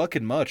so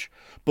fucking much.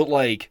 But,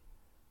 like,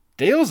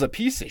 Dale's a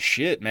piece of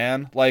shit,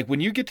 man. Like, when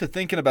you get to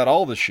thinking about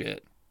all the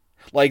shit.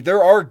 Like,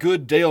 there are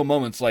good Dale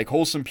moments, like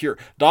Wholesome Pure.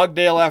 Dog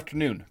Dale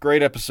Afternoon.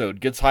 Great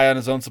episode. Gets high on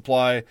his own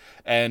supply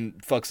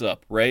and fucks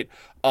up, right?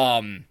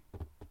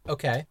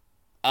 Okay.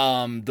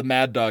 The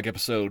Mad Dog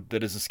episode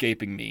that is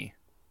escaping me.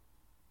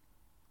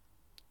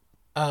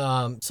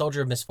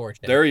 Soldier of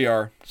Misfortune. There you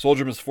are.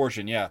 Soldier of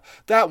Misfortune, yeah.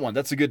 That one,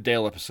 that's a good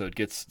Dale episode.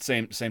 Gets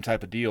same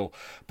type of deal.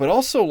 But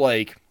also,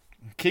 like,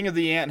 King of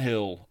the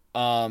Anthill,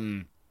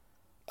 the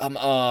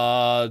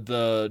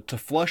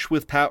Flush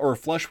with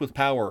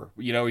Power.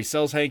 You know, he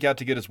sells Hank out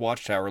to get his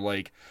watchtower.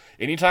 Like,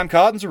 anytime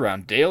Cotton's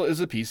around, Dale is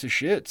a piece of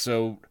shit.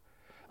 So,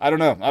 I don't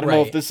know. I don't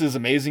know if this is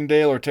amazing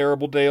Dale or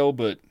terrible Dale,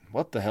 but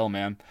what the hell,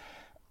 man.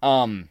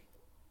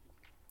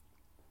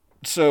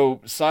 So,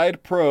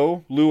 side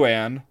pro,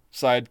 Luann.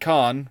 Side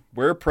con,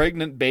 where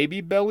pregnant baby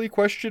belly,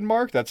 question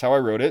mark? That's how I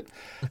wrote it.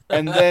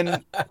 And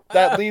then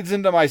that leads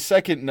into my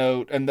second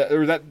note, and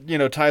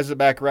that ties it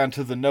back around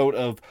to the note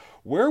of,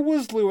 where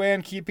was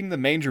Luann keeping the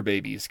manger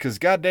babies? Because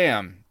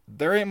goddamn,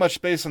 there ain't much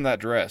space on that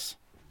dress.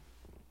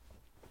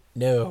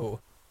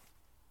 No.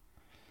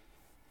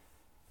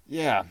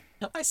 Yeah.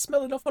 I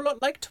smell an awful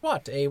lot like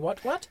twat, eh?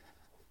 What?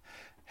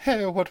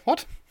 Hey,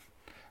 what?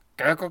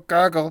 Gurgle,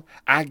 gurgle.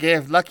 I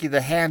gave Lucky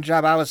the hand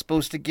job I was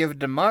supposed to give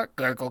to Mark.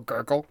 Gurgle,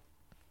 gurgle.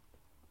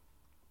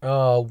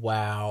 Oh,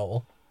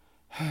 wow.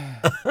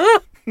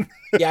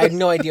 Yeah, I have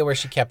no idea where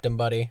she kept him,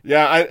 buddy.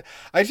 Yeah,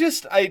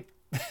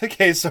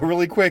 okay, so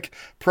really quick.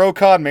 Pro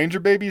con manger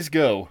babies,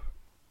 go.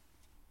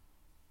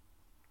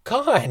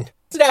 Con.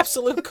 It's an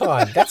absolute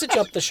con. That's a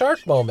jump the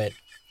shark moment.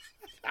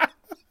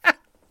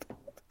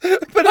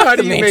 But how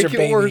do you make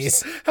it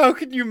worse? How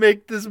can you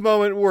make this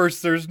moment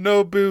worse? There's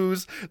no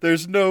booze.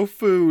 There's no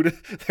food.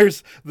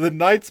 The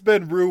night's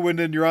been ruined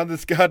and you're on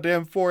this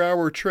goddamn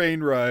 4-hour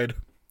train ride.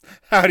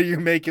 How do you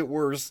make it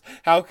worse?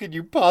 How could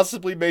you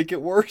possibly make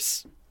it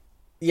worse?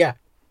 Yeah.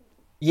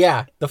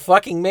 Yeah, the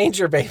fucking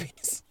manger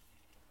babies.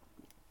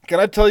 Can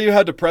I tell you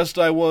how depressed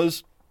I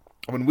was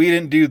when we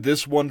didn't do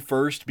this one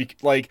first?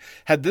 Like,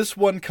 had this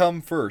one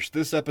come first,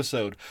 this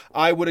episode,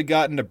 I would have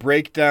gotten to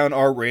break down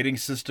our rating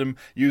system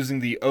using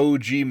the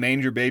OG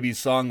Manger Babies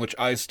song, which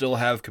I still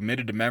have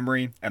committed to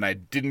memory, and I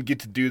didn't get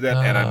to do that,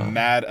 and I'm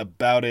mad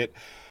about it.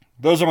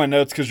 Those are my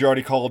notes, because you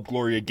already called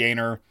Gloria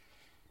Gaynor.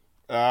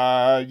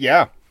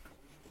 Yeah.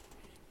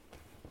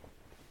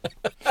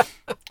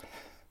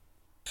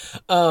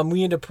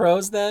 We into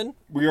pros then?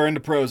 We are into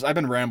pros. I've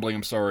been rambling,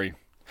 I'm sorry.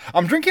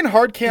 I'm drinking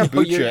hard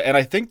kombucha, and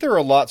I think they're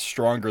a lot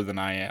stronger than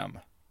I am.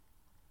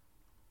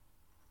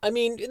 I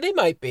mean, they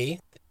might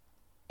be.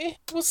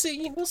 We'll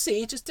see.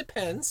 It just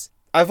depends.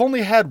 I've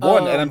only had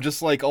one, and I'm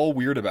just, like, all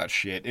weird about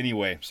shit.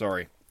 Anyway,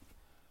 sorry.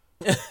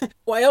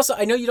 Well,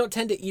 I know you don't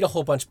tend to eat a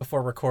whole bunch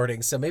before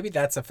recording, so maybe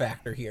that's a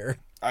factor here.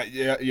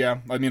 Yeah.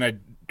 I mean, I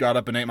got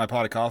up and ate my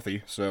pot of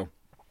coffee, so.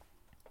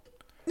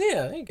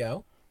 Yeah, there you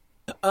go.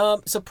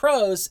 So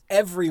pros,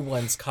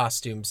 everyone's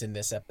costumes in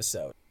this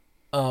episode.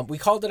 We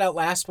called it out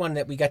last one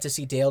that we got to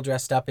see Dale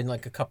dressed up in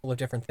like a couple of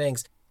different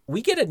things.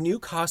 We get a new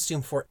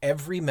costume for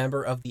every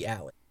member of the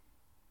alley.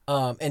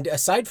 And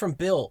aside from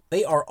Bill,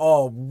 they are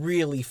all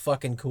really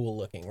fucking cool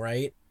looking,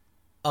 right?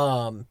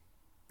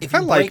 If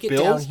you break it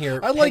down here,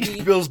 I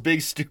like Bill's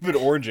big stupid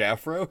orange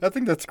afro. I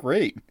think that's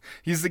great.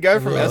 He's the guy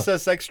from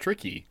SSX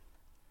Tricky.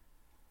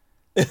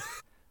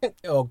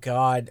 Oh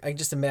God, I can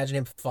just imagine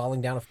him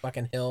falling down a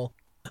fucking hill.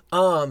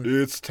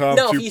 It's time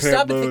to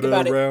pimp mode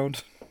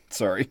around.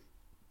 Sorry.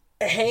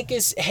 Hank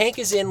is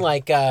in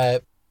like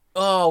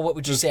what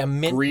would you say, a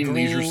mint green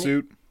leisure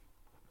suit?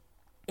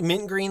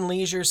 Mint green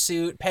leisure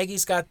suit.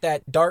 Peggy's got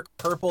that dark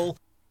purple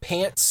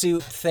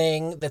pantsuit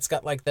thing that's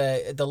got like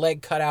the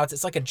leg cutouts.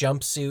 It's like a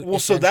jumpsuit. Well,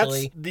 so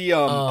that's the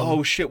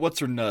oh shit, what's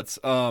her nuts?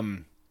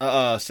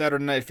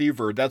 Saturday Night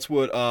Fever. That's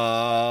what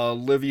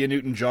Olivia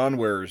Newton-John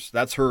wears.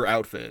 That's her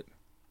outfit.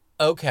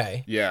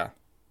 Okay. Yeah.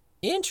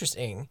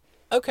 Interesting.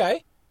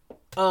 Okay.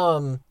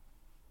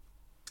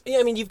 Yeah,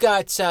 I mean, you've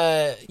got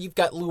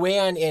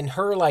Luann in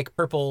her like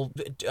purple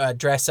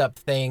dress up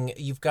thing.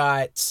 You've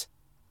got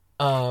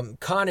Con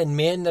and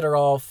Min that are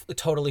all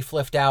totally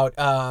flipped out.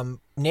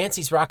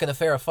 Nancy's rocking the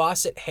Farrah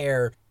Fawcett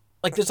hair.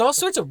 Like, there's all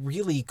sorts of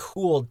really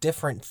cool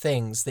different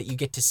things that you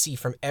get to see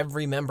from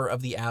every member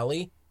of the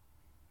alley.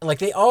 And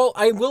like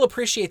I will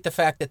appreciate the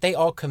fact that they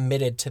all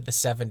committed to the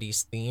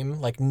 70s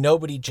theme. Like,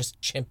 nobody just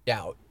chimped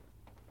out.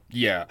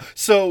 Yeah.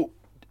 So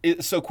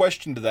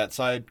question to that,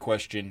 side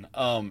question.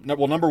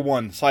 Number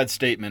one, side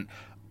statement.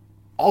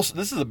 Also,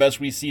 this is the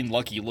best we've seen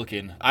Lucky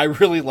looking. I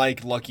really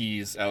like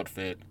Lucky's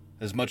outfit,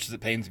 as much as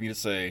it pains me to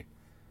say.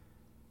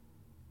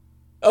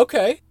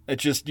 Okay. It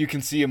just, you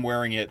can see him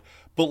wearing it.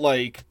 But,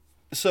 like,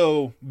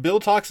 so Bill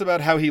talks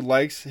about how he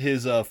likes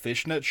his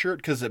fishnet shirt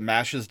because it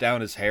mashes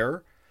down his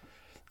hair.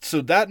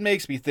 So that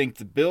makes me think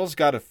that Bill's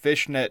got a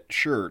fishnet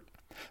shirt.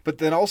 But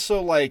then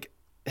also, like,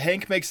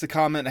 Hank makes the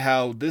comment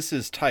how this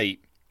is tight,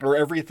 or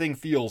everything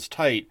feels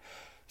tight.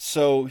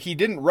 So he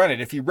didn't rent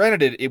it. If he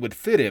rented it, it would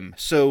fit him.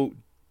 So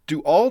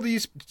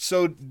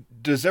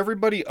does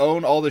everybody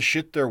own all the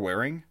shit they're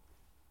wearing?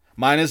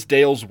 Minus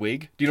Dale's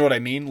wig? Do you know what I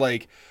mean?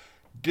 Like,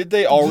 did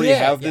they already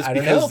have this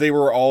because they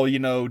were all,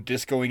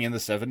 discoing in the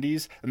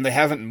 70s and they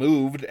haven't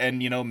moved and,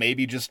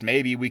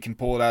 maybe we can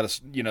pull it out of,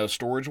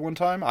 storage one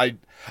time? I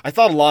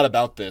thought a lot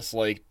about this.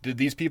 Like, did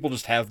these people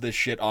just have this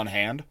shit on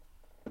hand?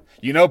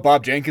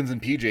 Bob Jenkins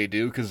and PJ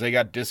do because they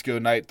got disco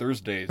night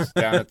Thursdays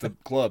down at the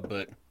club,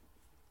 but...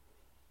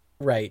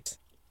 Right.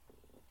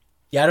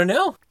 Yeah, I don't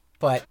know,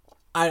 but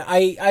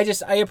I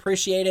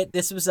appreciate it.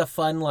 This was a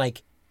fun,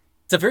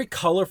 it's a very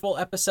colorful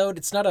episode.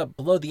 It's not a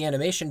below the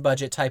animation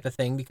budget type of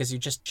thing because you're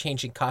just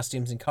changing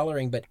costumes and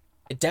coloring, but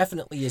it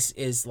definitely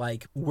is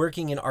like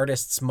working an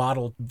artist's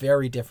model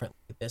very differently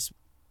this.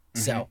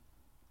 Mm-hmm. So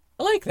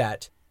I like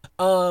that.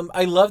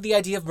 I love the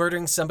idea of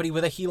murdering somebody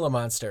with a Gila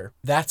monster.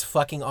 That's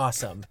fucking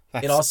awesome.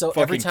 That's it also,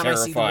 every time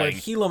terrifying. I see the word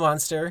Gila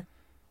monster,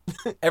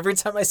 every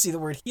time I see the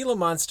word Gila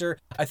monster,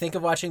 I think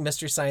of watching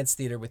Mystery Science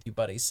Theater with you,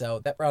 buddy. So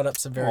that brought up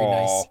some very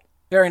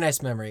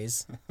nice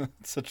memories.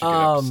 Such a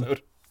good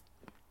episode.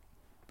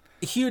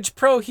 Huge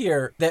pro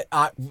here that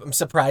I'm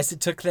surprised it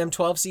took them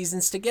 12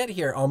 seasons to get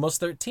here, almost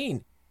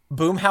 13.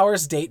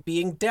 Boomhauer's date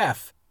being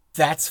deaf.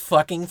 That's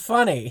fucking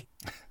funny.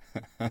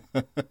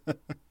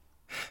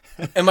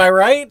 Am I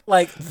right?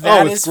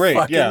 That is great.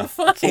 Fucking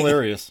funny. It's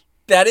hilarious.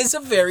 That is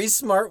a very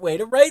smart way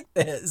to write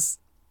this.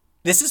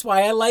 This is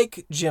why I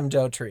like Jim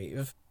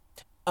Dotrieve.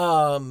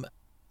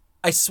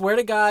 I swear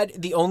to God,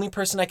 the only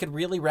person I could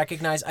really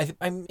recognize,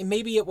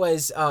 maybe it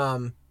was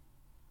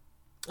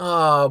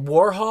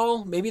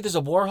Warhol. Maybe there's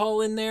a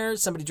Warhol in there,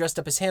 somebody dressed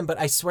up as him, but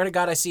I swear to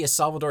God, I see a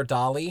Salvador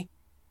Dali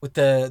with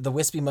the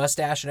wispy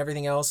mustache and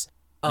everything else.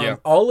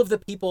 All of the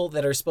people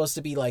that are supposed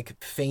to be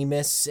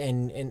famous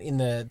and in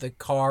the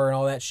car and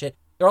all that shit,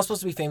 they're all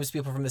supposed to be famous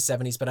people from the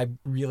 70s, but I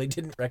really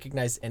didn't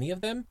recognize any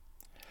of them.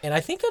 And I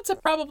think that's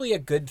probably a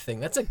good thing.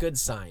 That's a good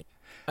sign.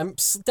 I'm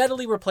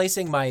steadily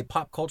replacing my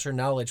pop culture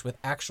knowledge with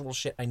actual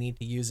shit I need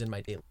to use in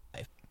my daily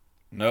life.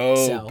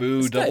 No,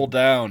 boo, double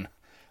down.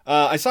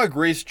 I saw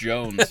Grace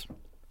Jones,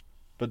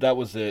 but that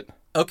was it.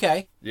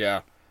 Okay.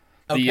 Yeah.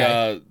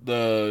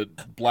 The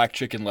black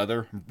chicken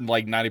leather,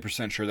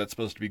 90% sure that's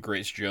supposed to be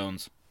Grace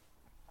Jones.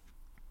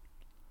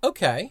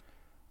 Okay.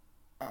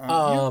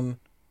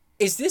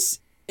 Is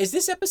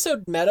this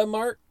episode meta,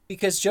 Mark?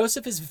 Because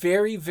Joseph is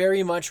very,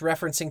 very much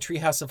referencing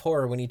Treehouse of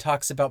Horror when he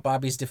talks about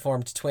Bobby's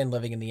deformed twin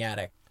living in the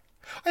attic.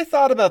 I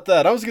thought about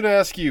that. I was going to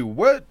ask you,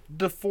 what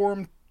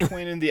deformed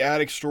twin in the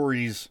attic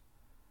stories,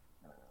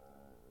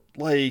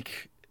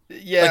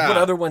 yeah. What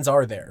other ones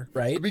are there,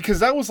 right? Because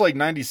that was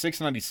 96,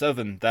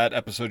 97, that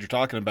episode you're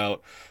talking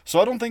about.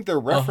 So I don't think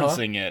they're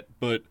referencing it,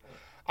 but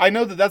I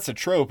know that that's a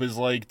trope, is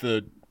sorry,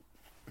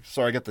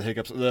 I got the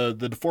hiccups, the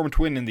deformed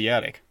twin in the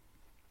attic.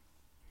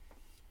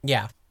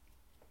 Yeah.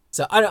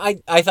 So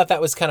I thought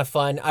that was kind of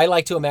fun. I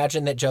like to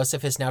imagine that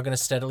Joseph is now going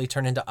to steadily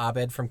turn into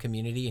Abed from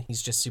Community, and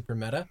he's just super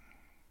meta.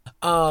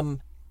 So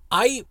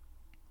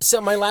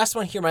my last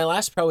one here, my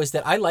last pro is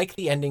that I like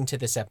the ending to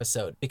this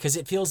episode because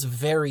it feels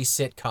very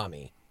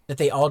sitcom-y. That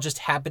they all just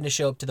happen to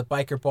show up to the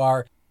biker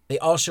bar. They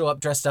all show up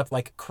dressed up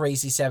like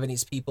crazy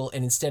 70s people,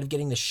 and instead of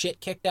getting the shit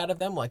kicked out of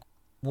them,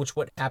 which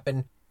would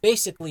happen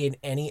basically in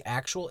any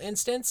actual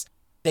instance,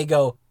 they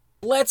go,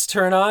 let's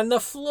turn on the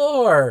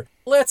floor.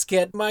 Let's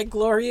get my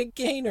Gloria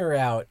Gaynor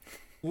out.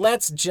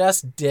 Let's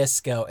just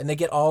disco. And they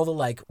get all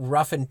the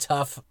rough and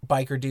tough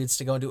biker dudes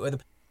to go and do it with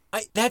them.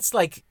 That's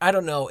I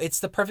don't know.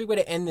 It's the perfect way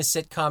to end this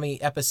sitcom-y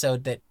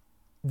episode that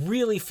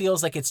really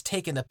feels like it's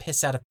taken the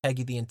piss out of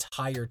Peggy the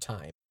entire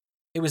time.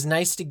 It was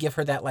nice to give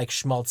her that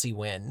schmaltzy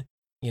win,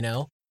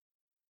 Yeah,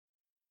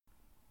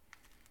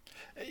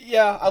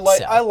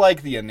 I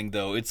like the ending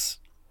though. It's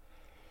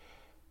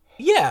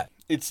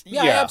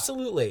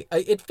absolutely.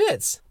 It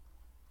fits.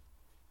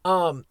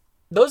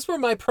 Those were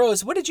my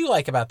pros. What did you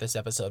like about this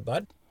episode,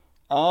 bud?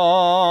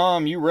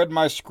 You read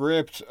my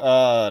script.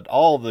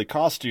 All the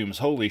costumes,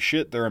 holy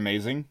shit, they're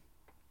amazing.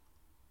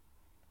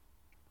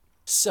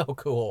 So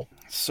cool.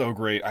 So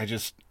great.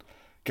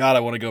 God, I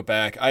want to go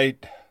back.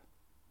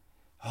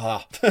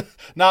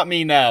 Not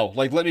me now.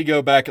 Let me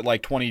go back at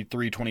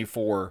 23,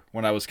 24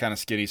 when I was kind of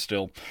skinny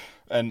still.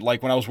 And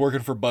when I was working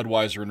for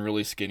Budweiser and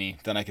really skinny,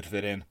 then I could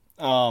fit in.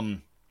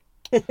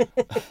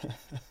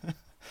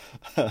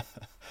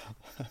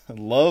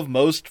 Love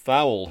most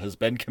foul has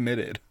been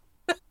committed.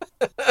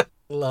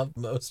 Love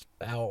most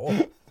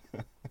foul.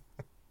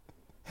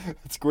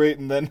 It's great.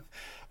 And then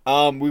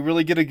we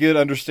really get a good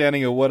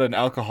understanding of what an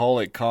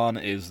alcoholic con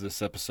is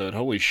this episode.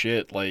 Holy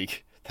shit.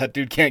 That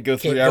dude can't go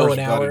 3 hours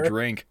without a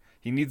drink.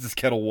 He needs his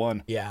Kettle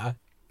One. Yeah.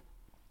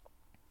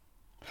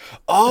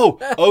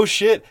 Oh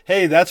shit.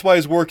 Hey, that's why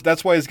he's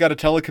got a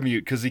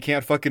telecommute, because he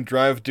can't fucking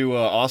drive to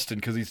Austin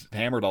because he's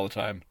hammered all the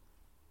time.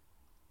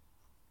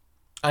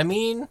 I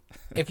mean,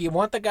 if you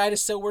want the guy to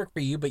still work for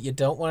you, but you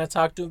don't want to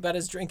talk to him about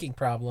his drinking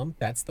problem,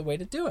 that's the way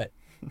to do it.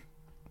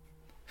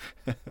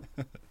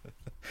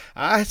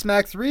 I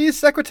smacked 3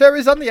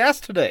 secretaries on the ass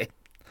today.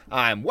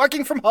 I'm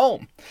working from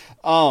home.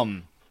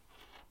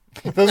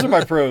 Those are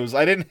my pros.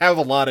 I didn't have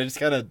a lot. I just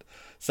kind of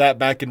sat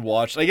back and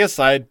watched. I guess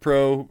side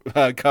pro,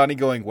 Connie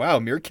going, wow,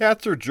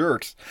 meerkats are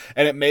jerks.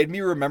 And it made me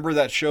remember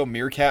that show,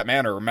 Meerkat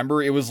Manor.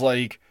 Remember, it was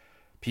like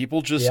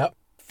people just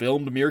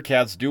filmed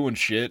meerkats doing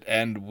shit,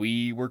 and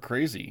we were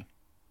crazy.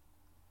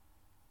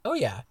 Oh,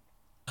 yeah.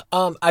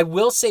 I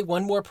will say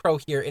one more pro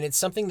here, and it's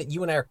something that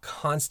you and I are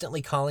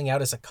constantly calling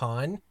out as a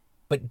con,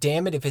 but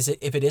damn it, if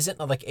it isn't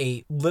like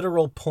a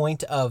literal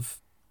point of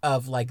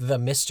like the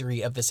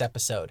mystery of this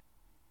episode.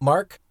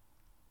 Mark,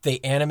 they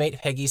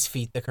animate Peggy's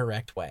feet the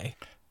correct way.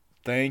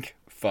 Thank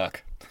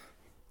fuck.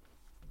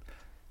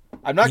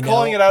 I'm not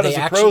calling it out as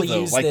a pro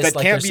though. Like that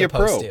can't be a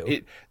pro.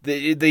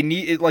 They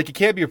need it. Like it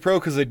can't be a pro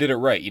because they did it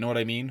right. You know what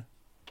I mean?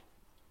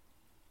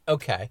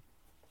 Okay.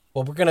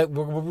 Well,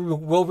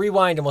 we'll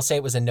rewind and we'll say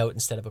it was a note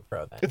instead of a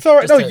pro. Then it's all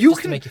right. To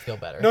make you feel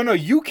better. No,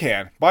 you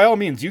can. By all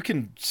means, you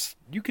can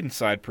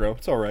side pro.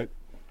 It's all right.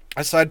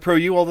 I side pro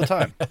you all the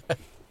time.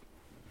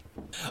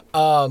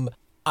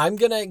 I'm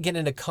gonna get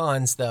into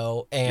cons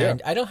though,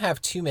 and I don't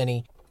have too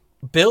many.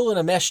 Bill in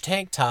a mesh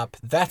tank top,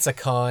 that's a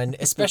con,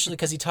 especially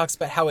because he talks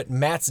about how it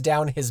mats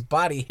down his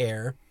body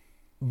hair.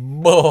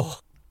 Oh,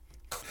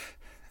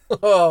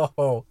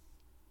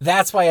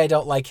 that's why I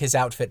don't like his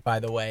outfit,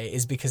 by the way,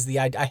 is because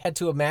I had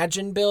to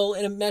imagine Bill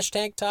in a mesh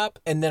tank top,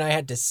 and then I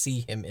had to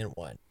see him in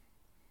one.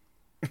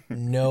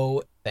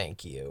 No,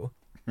 thank you.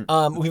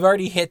 We've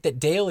already hit that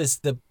Dale is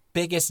the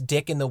biggest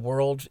dick in the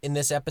world in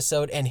this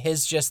episode, and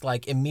his just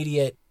like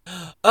immediate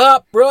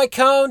Roy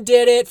Cohn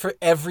did it for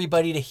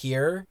everybody to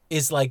hear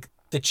is like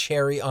the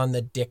cherry on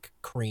the dick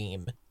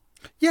cream.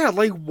 Yeah,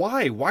 like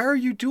why are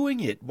you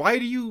doing it? Why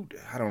do you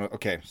I don't know.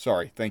 Okay,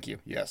 sorry, thank you.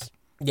 Yes.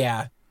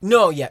 Yeah,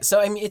 no, yeah,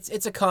 so I mean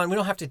it's a con. We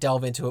don't have to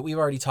delve into it. We've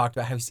already talked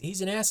about how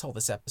he's an asshole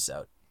this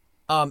episode.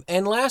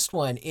 And last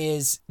one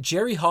is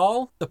Jerry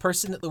Hall, the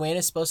person that Luann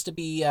is supposed to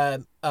be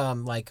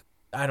like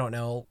I don't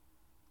know,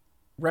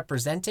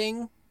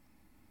 representing,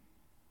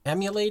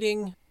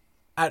 emulating,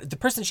 the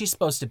person she's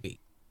supposed to be.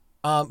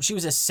 She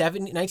was a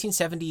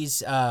 1970s,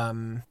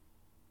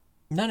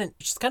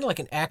 she's kind of like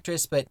an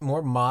actress, but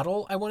more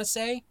model, I want to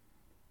say.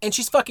 And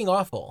she's fucking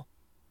awful.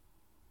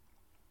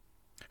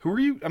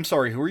 I'm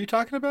sorry, who are you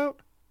talking about?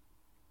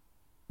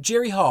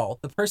 Jerry Hall,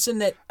 the person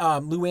that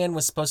Luann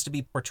was supposed to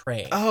be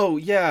portraying. Oh,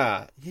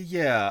 yeah.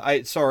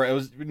 I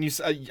heard you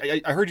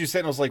say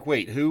it and I was like,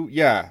 wait, who?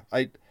 Yeah,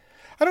 I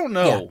don't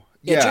know.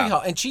 Yeah, Jerry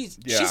Hall. And she's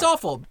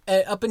awful.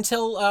 Up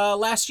until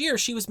last year,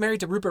 she was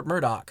married to Rupert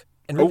Murdoch.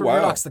 And Rupert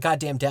Murdoch's the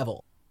goddamn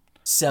devil.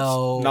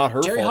 So it's not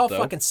her Jerry fault, Hall though.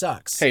 fucking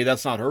sucks. Hey,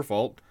 that's not her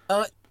fault.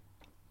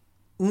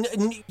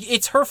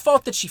 It's her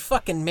fault that she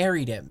fucking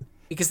married him.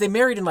 Because they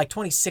married in like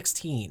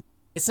 2016.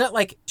 It's not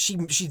like she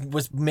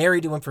was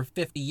married to him for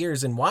 50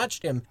 years and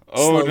watched him.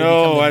 Oh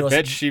no, I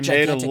bet she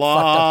made a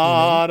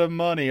lot of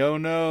money. Oh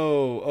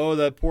no. Oh,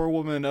 that poor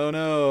woman. Oh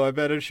no, I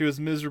bet she was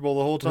miserable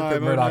the whole time.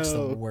 Rupert Murdoch's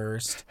the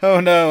worst. Oh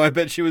no, I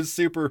bet she was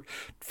super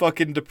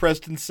fucking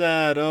depressed and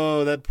sad.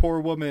 Oh, that poor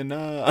woman.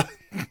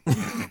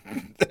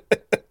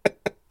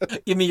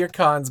 Give me your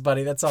cons,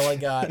 buddy. That's all I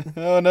got.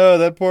 Oh no,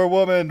 that poor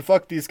woman.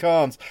 Fuck these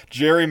cons.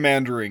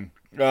 Gerrymandering.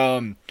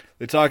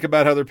 They talk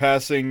about how they're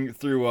passing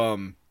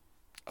through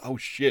oh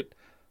shit.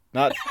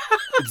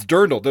 It's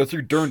Durndal. They're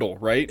through Durndal,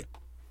 right?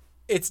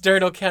 It's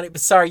Durndal County.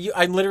 But sorry,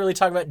 I'm literally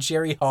talking about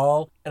Jerry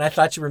Hall, and I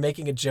thought you were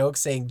making a joke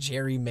saying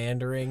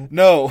gerrymandering.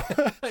 No.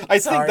 I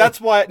think that's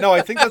why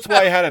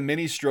I had a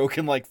mini stroke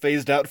and like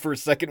phased out for a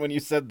second when you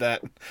said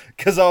that.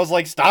 Because I was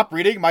like, stop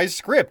reading my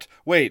script.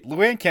 Wait,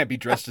 Luann can't be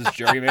dressed as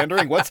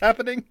gerrymandering. What's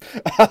happening?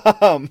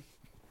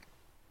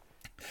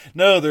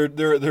 No,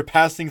 they're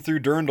passing through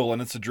Durndal,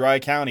 and it's a dry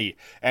county,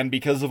 and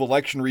because of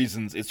election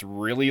reasons, it's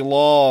really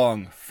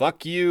long.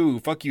 Fuck you,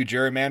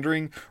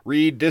 gerrymandering.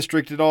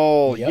 Redistrict it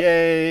all. Yep.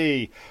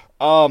 Yay.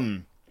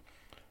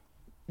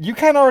 You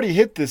kind of already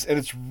hit this, and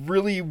it's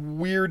really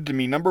weird to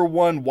me. Number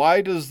one,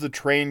 why does the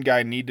train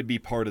guy need to be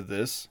part of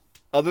this?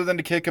 Other than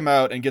to kick him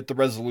out and get the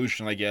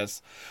resolution, I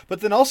guess.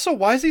 But then also,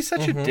 why is he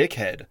such a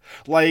dickhead?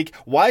 Like,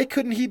 why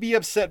couldn't he be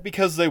upset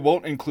because they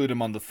won't include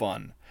him on the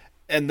fun?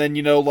 And then,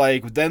 then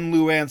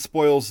Luann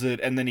spoils it,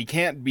 and then he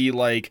can't be,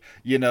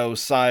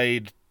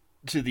 side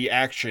to the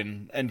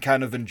action and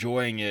kind of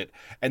enjoying it,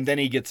 and then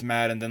he gets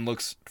mad and then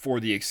looks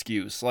for the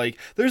excuse. Like,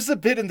 there's a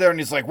bit in there, and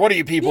he's like, what are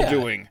you people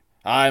doing?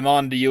 I'm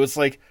on to you. It's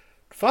like,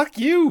 fuck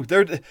you.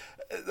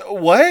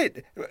 What?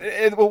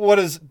 What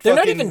does they're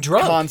not even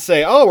drunk. Khan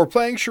say? Oh, we're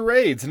playing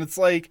charades. And it's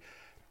like,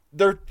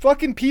 they're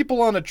fucking people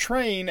on a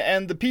train,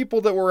 and the people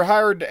that were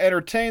hired to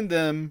entertain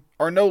them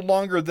are no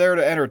longer there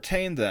to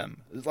entertain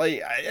them. It's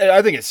like,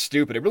 I think it's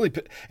stupid.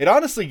 It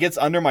honestly gets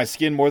under my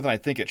skin more than I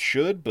think it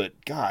should,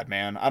 but God,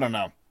 man, I don't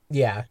know.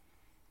 Yeah.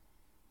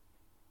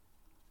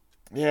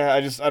 Yeah,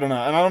 I don't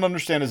know. And I don't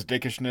understand his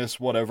dickishness,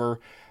 whatever.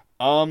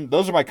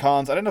 Those are my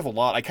cons. I didn't have a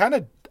lot.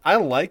 I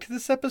liked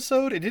this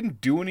episode. It didn't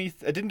do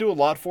a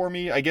lot for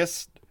me. I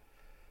guess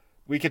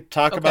we could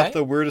talk about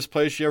the weirdest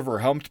place you ever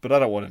humped, but I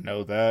don't want to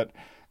know that.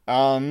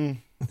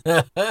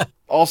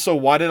 Also,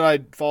 why did I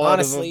fall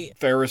Honestly, out of a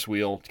Ferris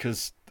wheel?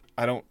 Because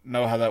I don't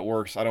know how that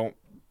works. I don't.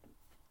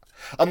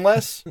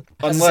 Unless,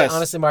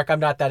 honestly, Mark, I'm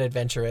not that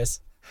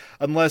adventurous.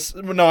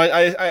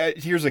 no,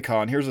 here's a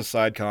con. Here's a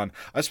side con.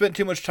 I spent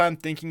too much time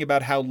thinking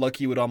about how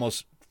Lucky would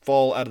almost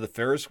fall out of the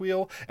Ferris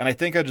wheel, and I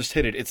think I just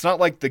hit it. It's not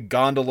like the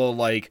gondola,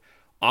 like,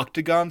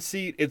 octagon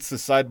seat. It's the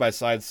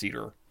side-by-side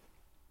seater.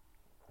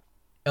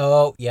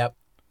 Oh, yep.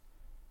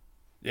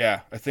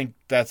 Yeah, I think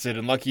that's it.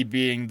 And Lucky,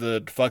 being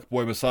the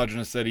fuckboy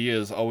misogynist that he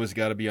is, always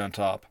got to be on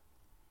top.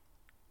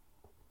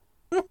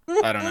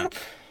 I don't know.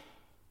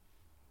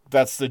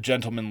 That's the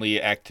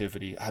gentlemanly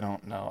activity. I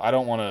don't know. I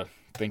don't want to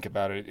think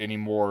about it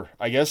anymore.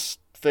 I guess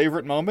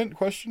favorite moment?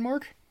 Question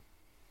mark.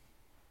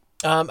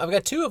 I've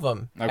got two of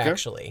them, Okay.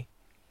 actually.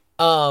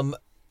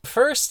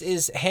 First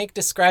is Hank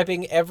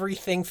describing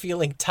everything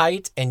feeling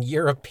tight and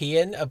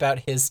European about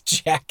his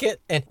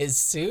jacket and his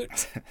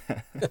suit.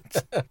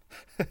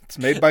 It's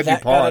made by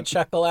That got a DuPont.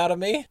 chuckle out of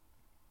me.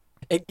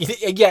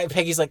 Yeah,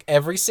 Peggy's like,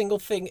 every single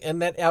thing in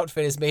that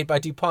outfit is made by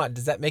DuPont.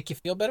 Does that make you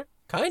feel better?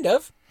 Kind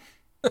of.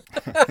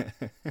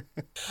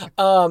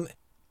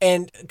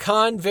 And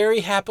Khan very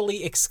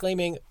happily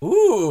exclaiming,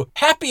 "Ooh,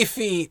 happy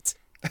feet!"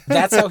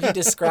 That's how he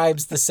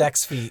describes the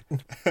sex feet.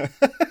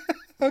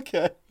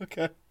 Okay.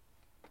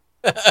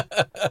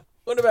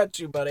 What about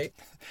you, buddy?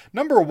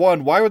 Number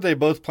one, why were they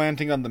both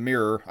planting on the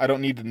mirror? I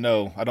don't need to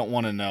know. I don't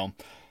want to know.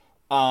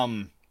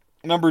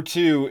 Number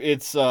two,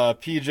 it's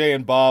PJ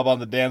and Bob on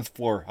the dance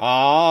floor.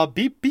 Ah,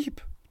 beep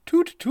beep,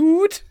 toot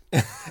toot,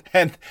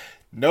 and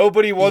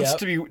nobody wants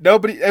to be.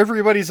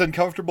 Everybody's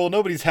uncomfortable.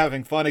 Nobody's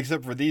having fun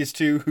except for these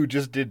two who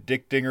just did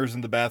dick dingers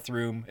in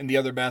the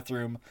other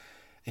bathroom.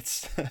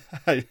 It's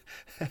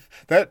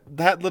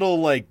that little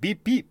like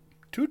beep beep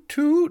toot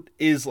toot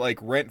is like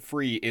rent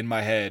free in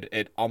my head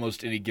at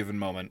almost any given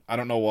moment. I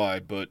don't know why,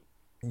 but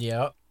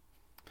Yep.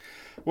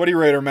 What do you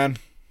rate her, man?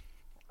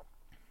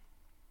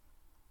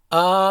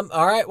 All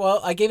right. Well,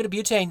 I gave it a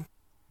butane,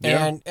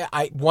 Yeah.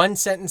 and one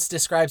sentence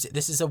describes it.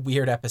 This is a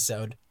weird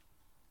episode.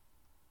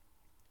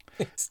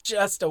 It's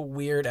just a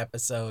weird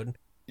episode.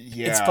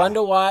 Yeah. It's fun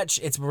to watch.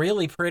 It's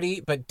really pretty,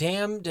 but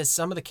damn, does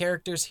some of the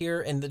characters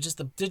here and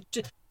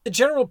the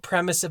general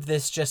premise of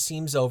this just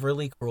seems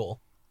overly cruel.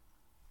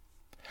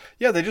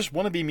 Yeah, they just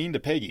want to be mean to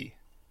Peggy.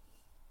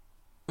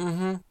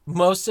 Mm-hmm.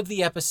 Most of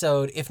the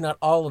episode, if not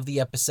all of the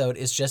episode,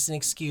 is just an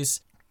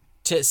excuse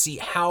to see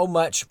how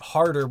much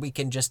harder we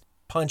can just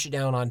punch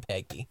down on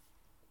Peggy.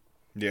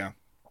 Yeah.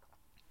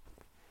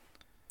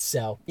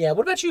 So, yeah,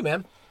 what about you,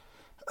 man?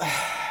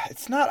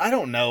 It's not, I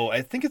don't know.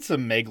 I think it's a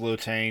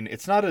megalotane.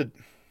 It's not a...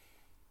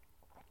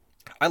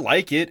 I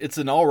like it. It's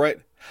an alright...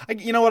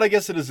 You know what? I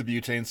guess it is a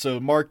butane. So,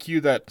 Mark,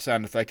 cue that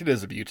sound effect. It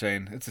is a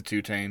butane. It's a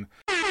two-tane.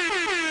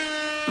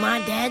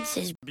 My dad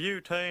says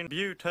butane.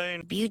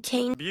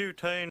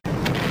 butane.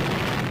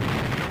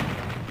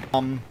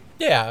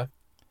 Yeah.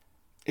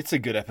 It's a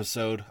good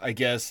episode, I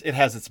guess. It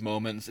has its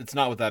moments. It's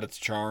not without its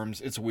charms.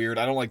 It's weird.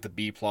 I don't like the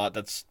B plot.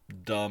 That's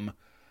dumb.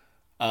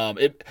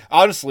 It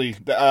honestly,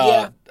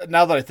 Yeah.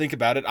 now that I think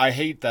about it, I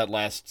hate that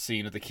last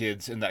scene of the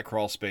kids in that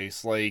crawl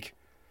space. Like,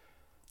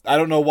 I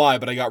don't know why,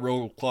 but I got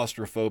real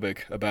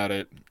claustrophobic about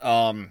it.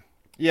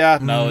 Yeah,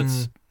 no,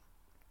 it's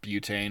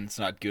butane. It's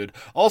not good.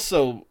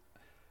 Also,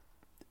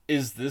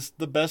 is this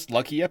the best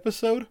Lucky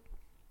episode?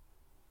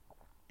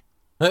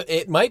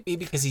 It might be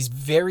because he's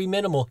very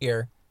minimal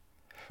here.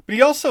 But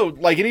he also,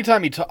 like,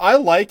 anytime I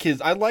like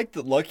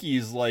that Lucky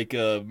is like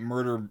a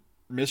murder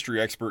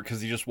mystery expert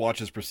because he just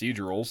watches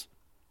procedurals.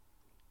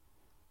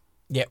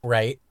 Yeah,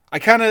 right. I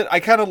kind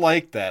of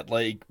like that,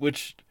 like,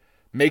 which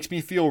makes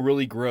me feel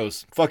really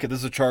gross. Fuck it, this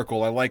is a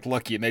charcoal. I like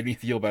Lucky. It made me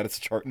feel bad. It's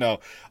a no,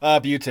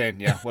 butane.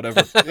 Yeah,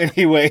 whatever.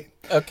 Anyway.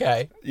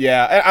 Okay.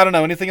 Yeah, I don't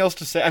know. Anything else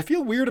to say? I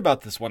feel weird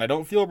about this one. I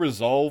don't feel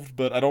resolved,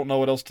 but I don't know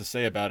what else to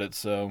say about it,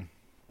 so.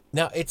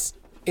 Now, it's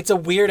a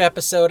weird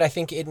episode. I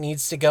think it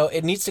needs to go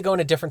in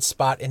a different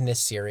spot in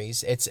this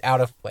series. It's out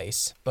of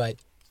place, but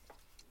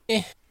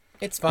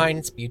it's fine.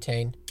 It's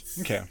butane.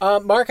 Okay.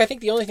 Mark, I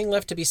think the only thing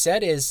left to be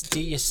said is,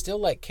 do you still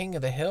like King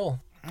of the Hill?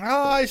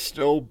 I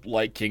still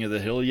like King of the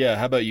Hill. Yeah,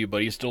 how about you,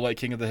 buddy? You still like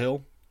King of the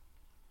Hill?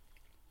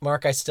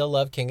 Mark, I still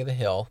love King of the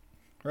Hill.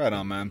 Right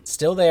on, man.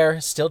 Still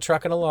there, still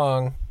trucking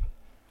along,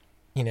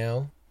 you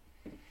know.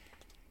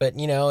 But,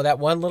 you know, that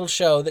one little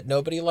show that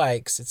nobody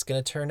likes, it's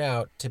going to turn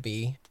out to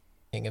be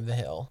King of the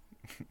Hill.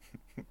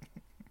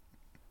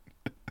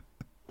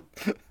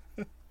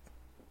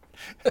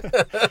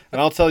 And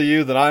I'll tell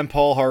you that I'm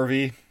Paul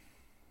Harvey.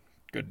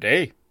 Good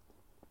day.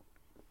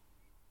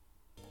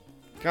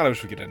 God, I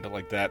wish we could end it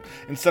like that.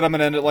 Instead, I'm going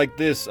to end it like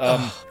this.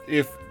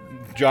 If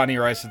Johnny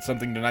or I said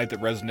something tonight that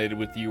resonated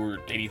with you or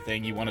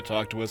anything you want to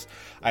talk to us,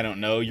 I don't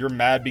know. You're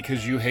mad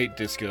because you hate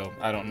disco.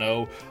 I don't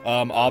know.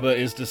 ABBA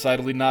is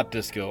decidedly not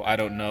disco. I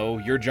don't know.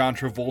 You're John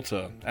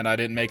Travolta, and I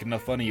didn't make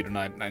enough fun of you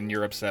tonight, and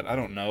you're upset. I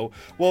don't know.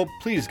 Well,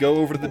 please go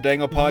over to the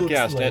Dangle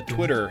Podcast at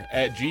Twitter,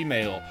 at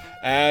Gmail,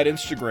 at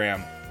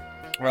Instagram,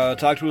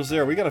 Talk to us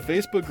there. We got a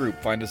Facebook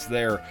group. Find us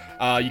there.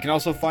 You can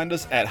also find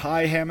us at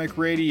High Hammock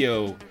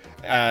Radio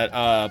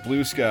at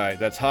Blue Sky.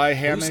 That's High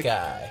Hammock. Blue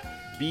Sky.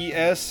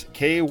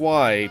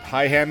 BSKY,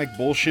 High Hammock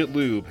Bullshit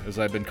Lube, as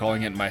I've been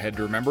calling it in my head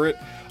to remember it.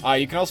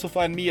 You can also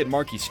find me at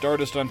Marky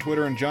Stardust on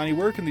Twitter. And Johnny,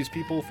 where can these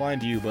people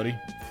find you, buddy?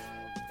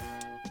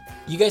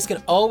 You guys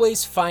can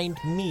always find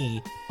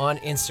me on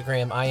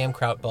Instagram. I am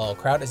Krautball.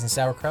 Kraut as in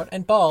sauerkraut,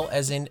 and ball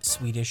as in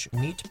Swedish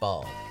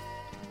meatball.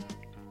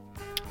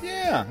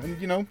 Yeah,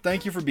 and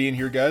thank you for being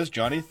here, guys.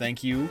 Johnny,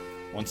 thank you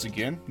once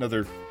again.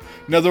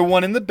 Another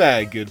one in the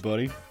bag, good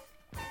buddy.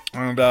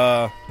 And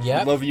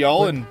love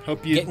y'all, and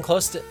hope you getting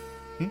close to.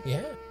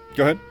 Yeah.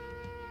 Go ahead.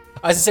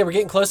 I was gonna say we're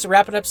getting close to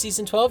wrapping up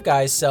season 12,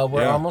 guys. So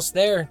we're almost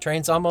there.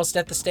 Train's almost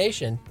at the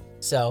station.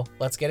 So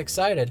let's get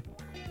excited.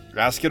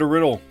 Ask it a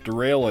riddle,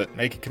 derail it,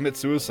 make it commit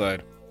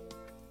suicide.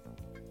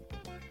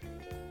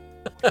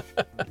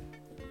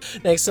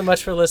 Thanks so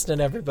much for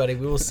listening, everybody.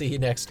 We will see you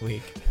next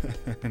week.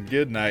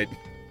 Good night.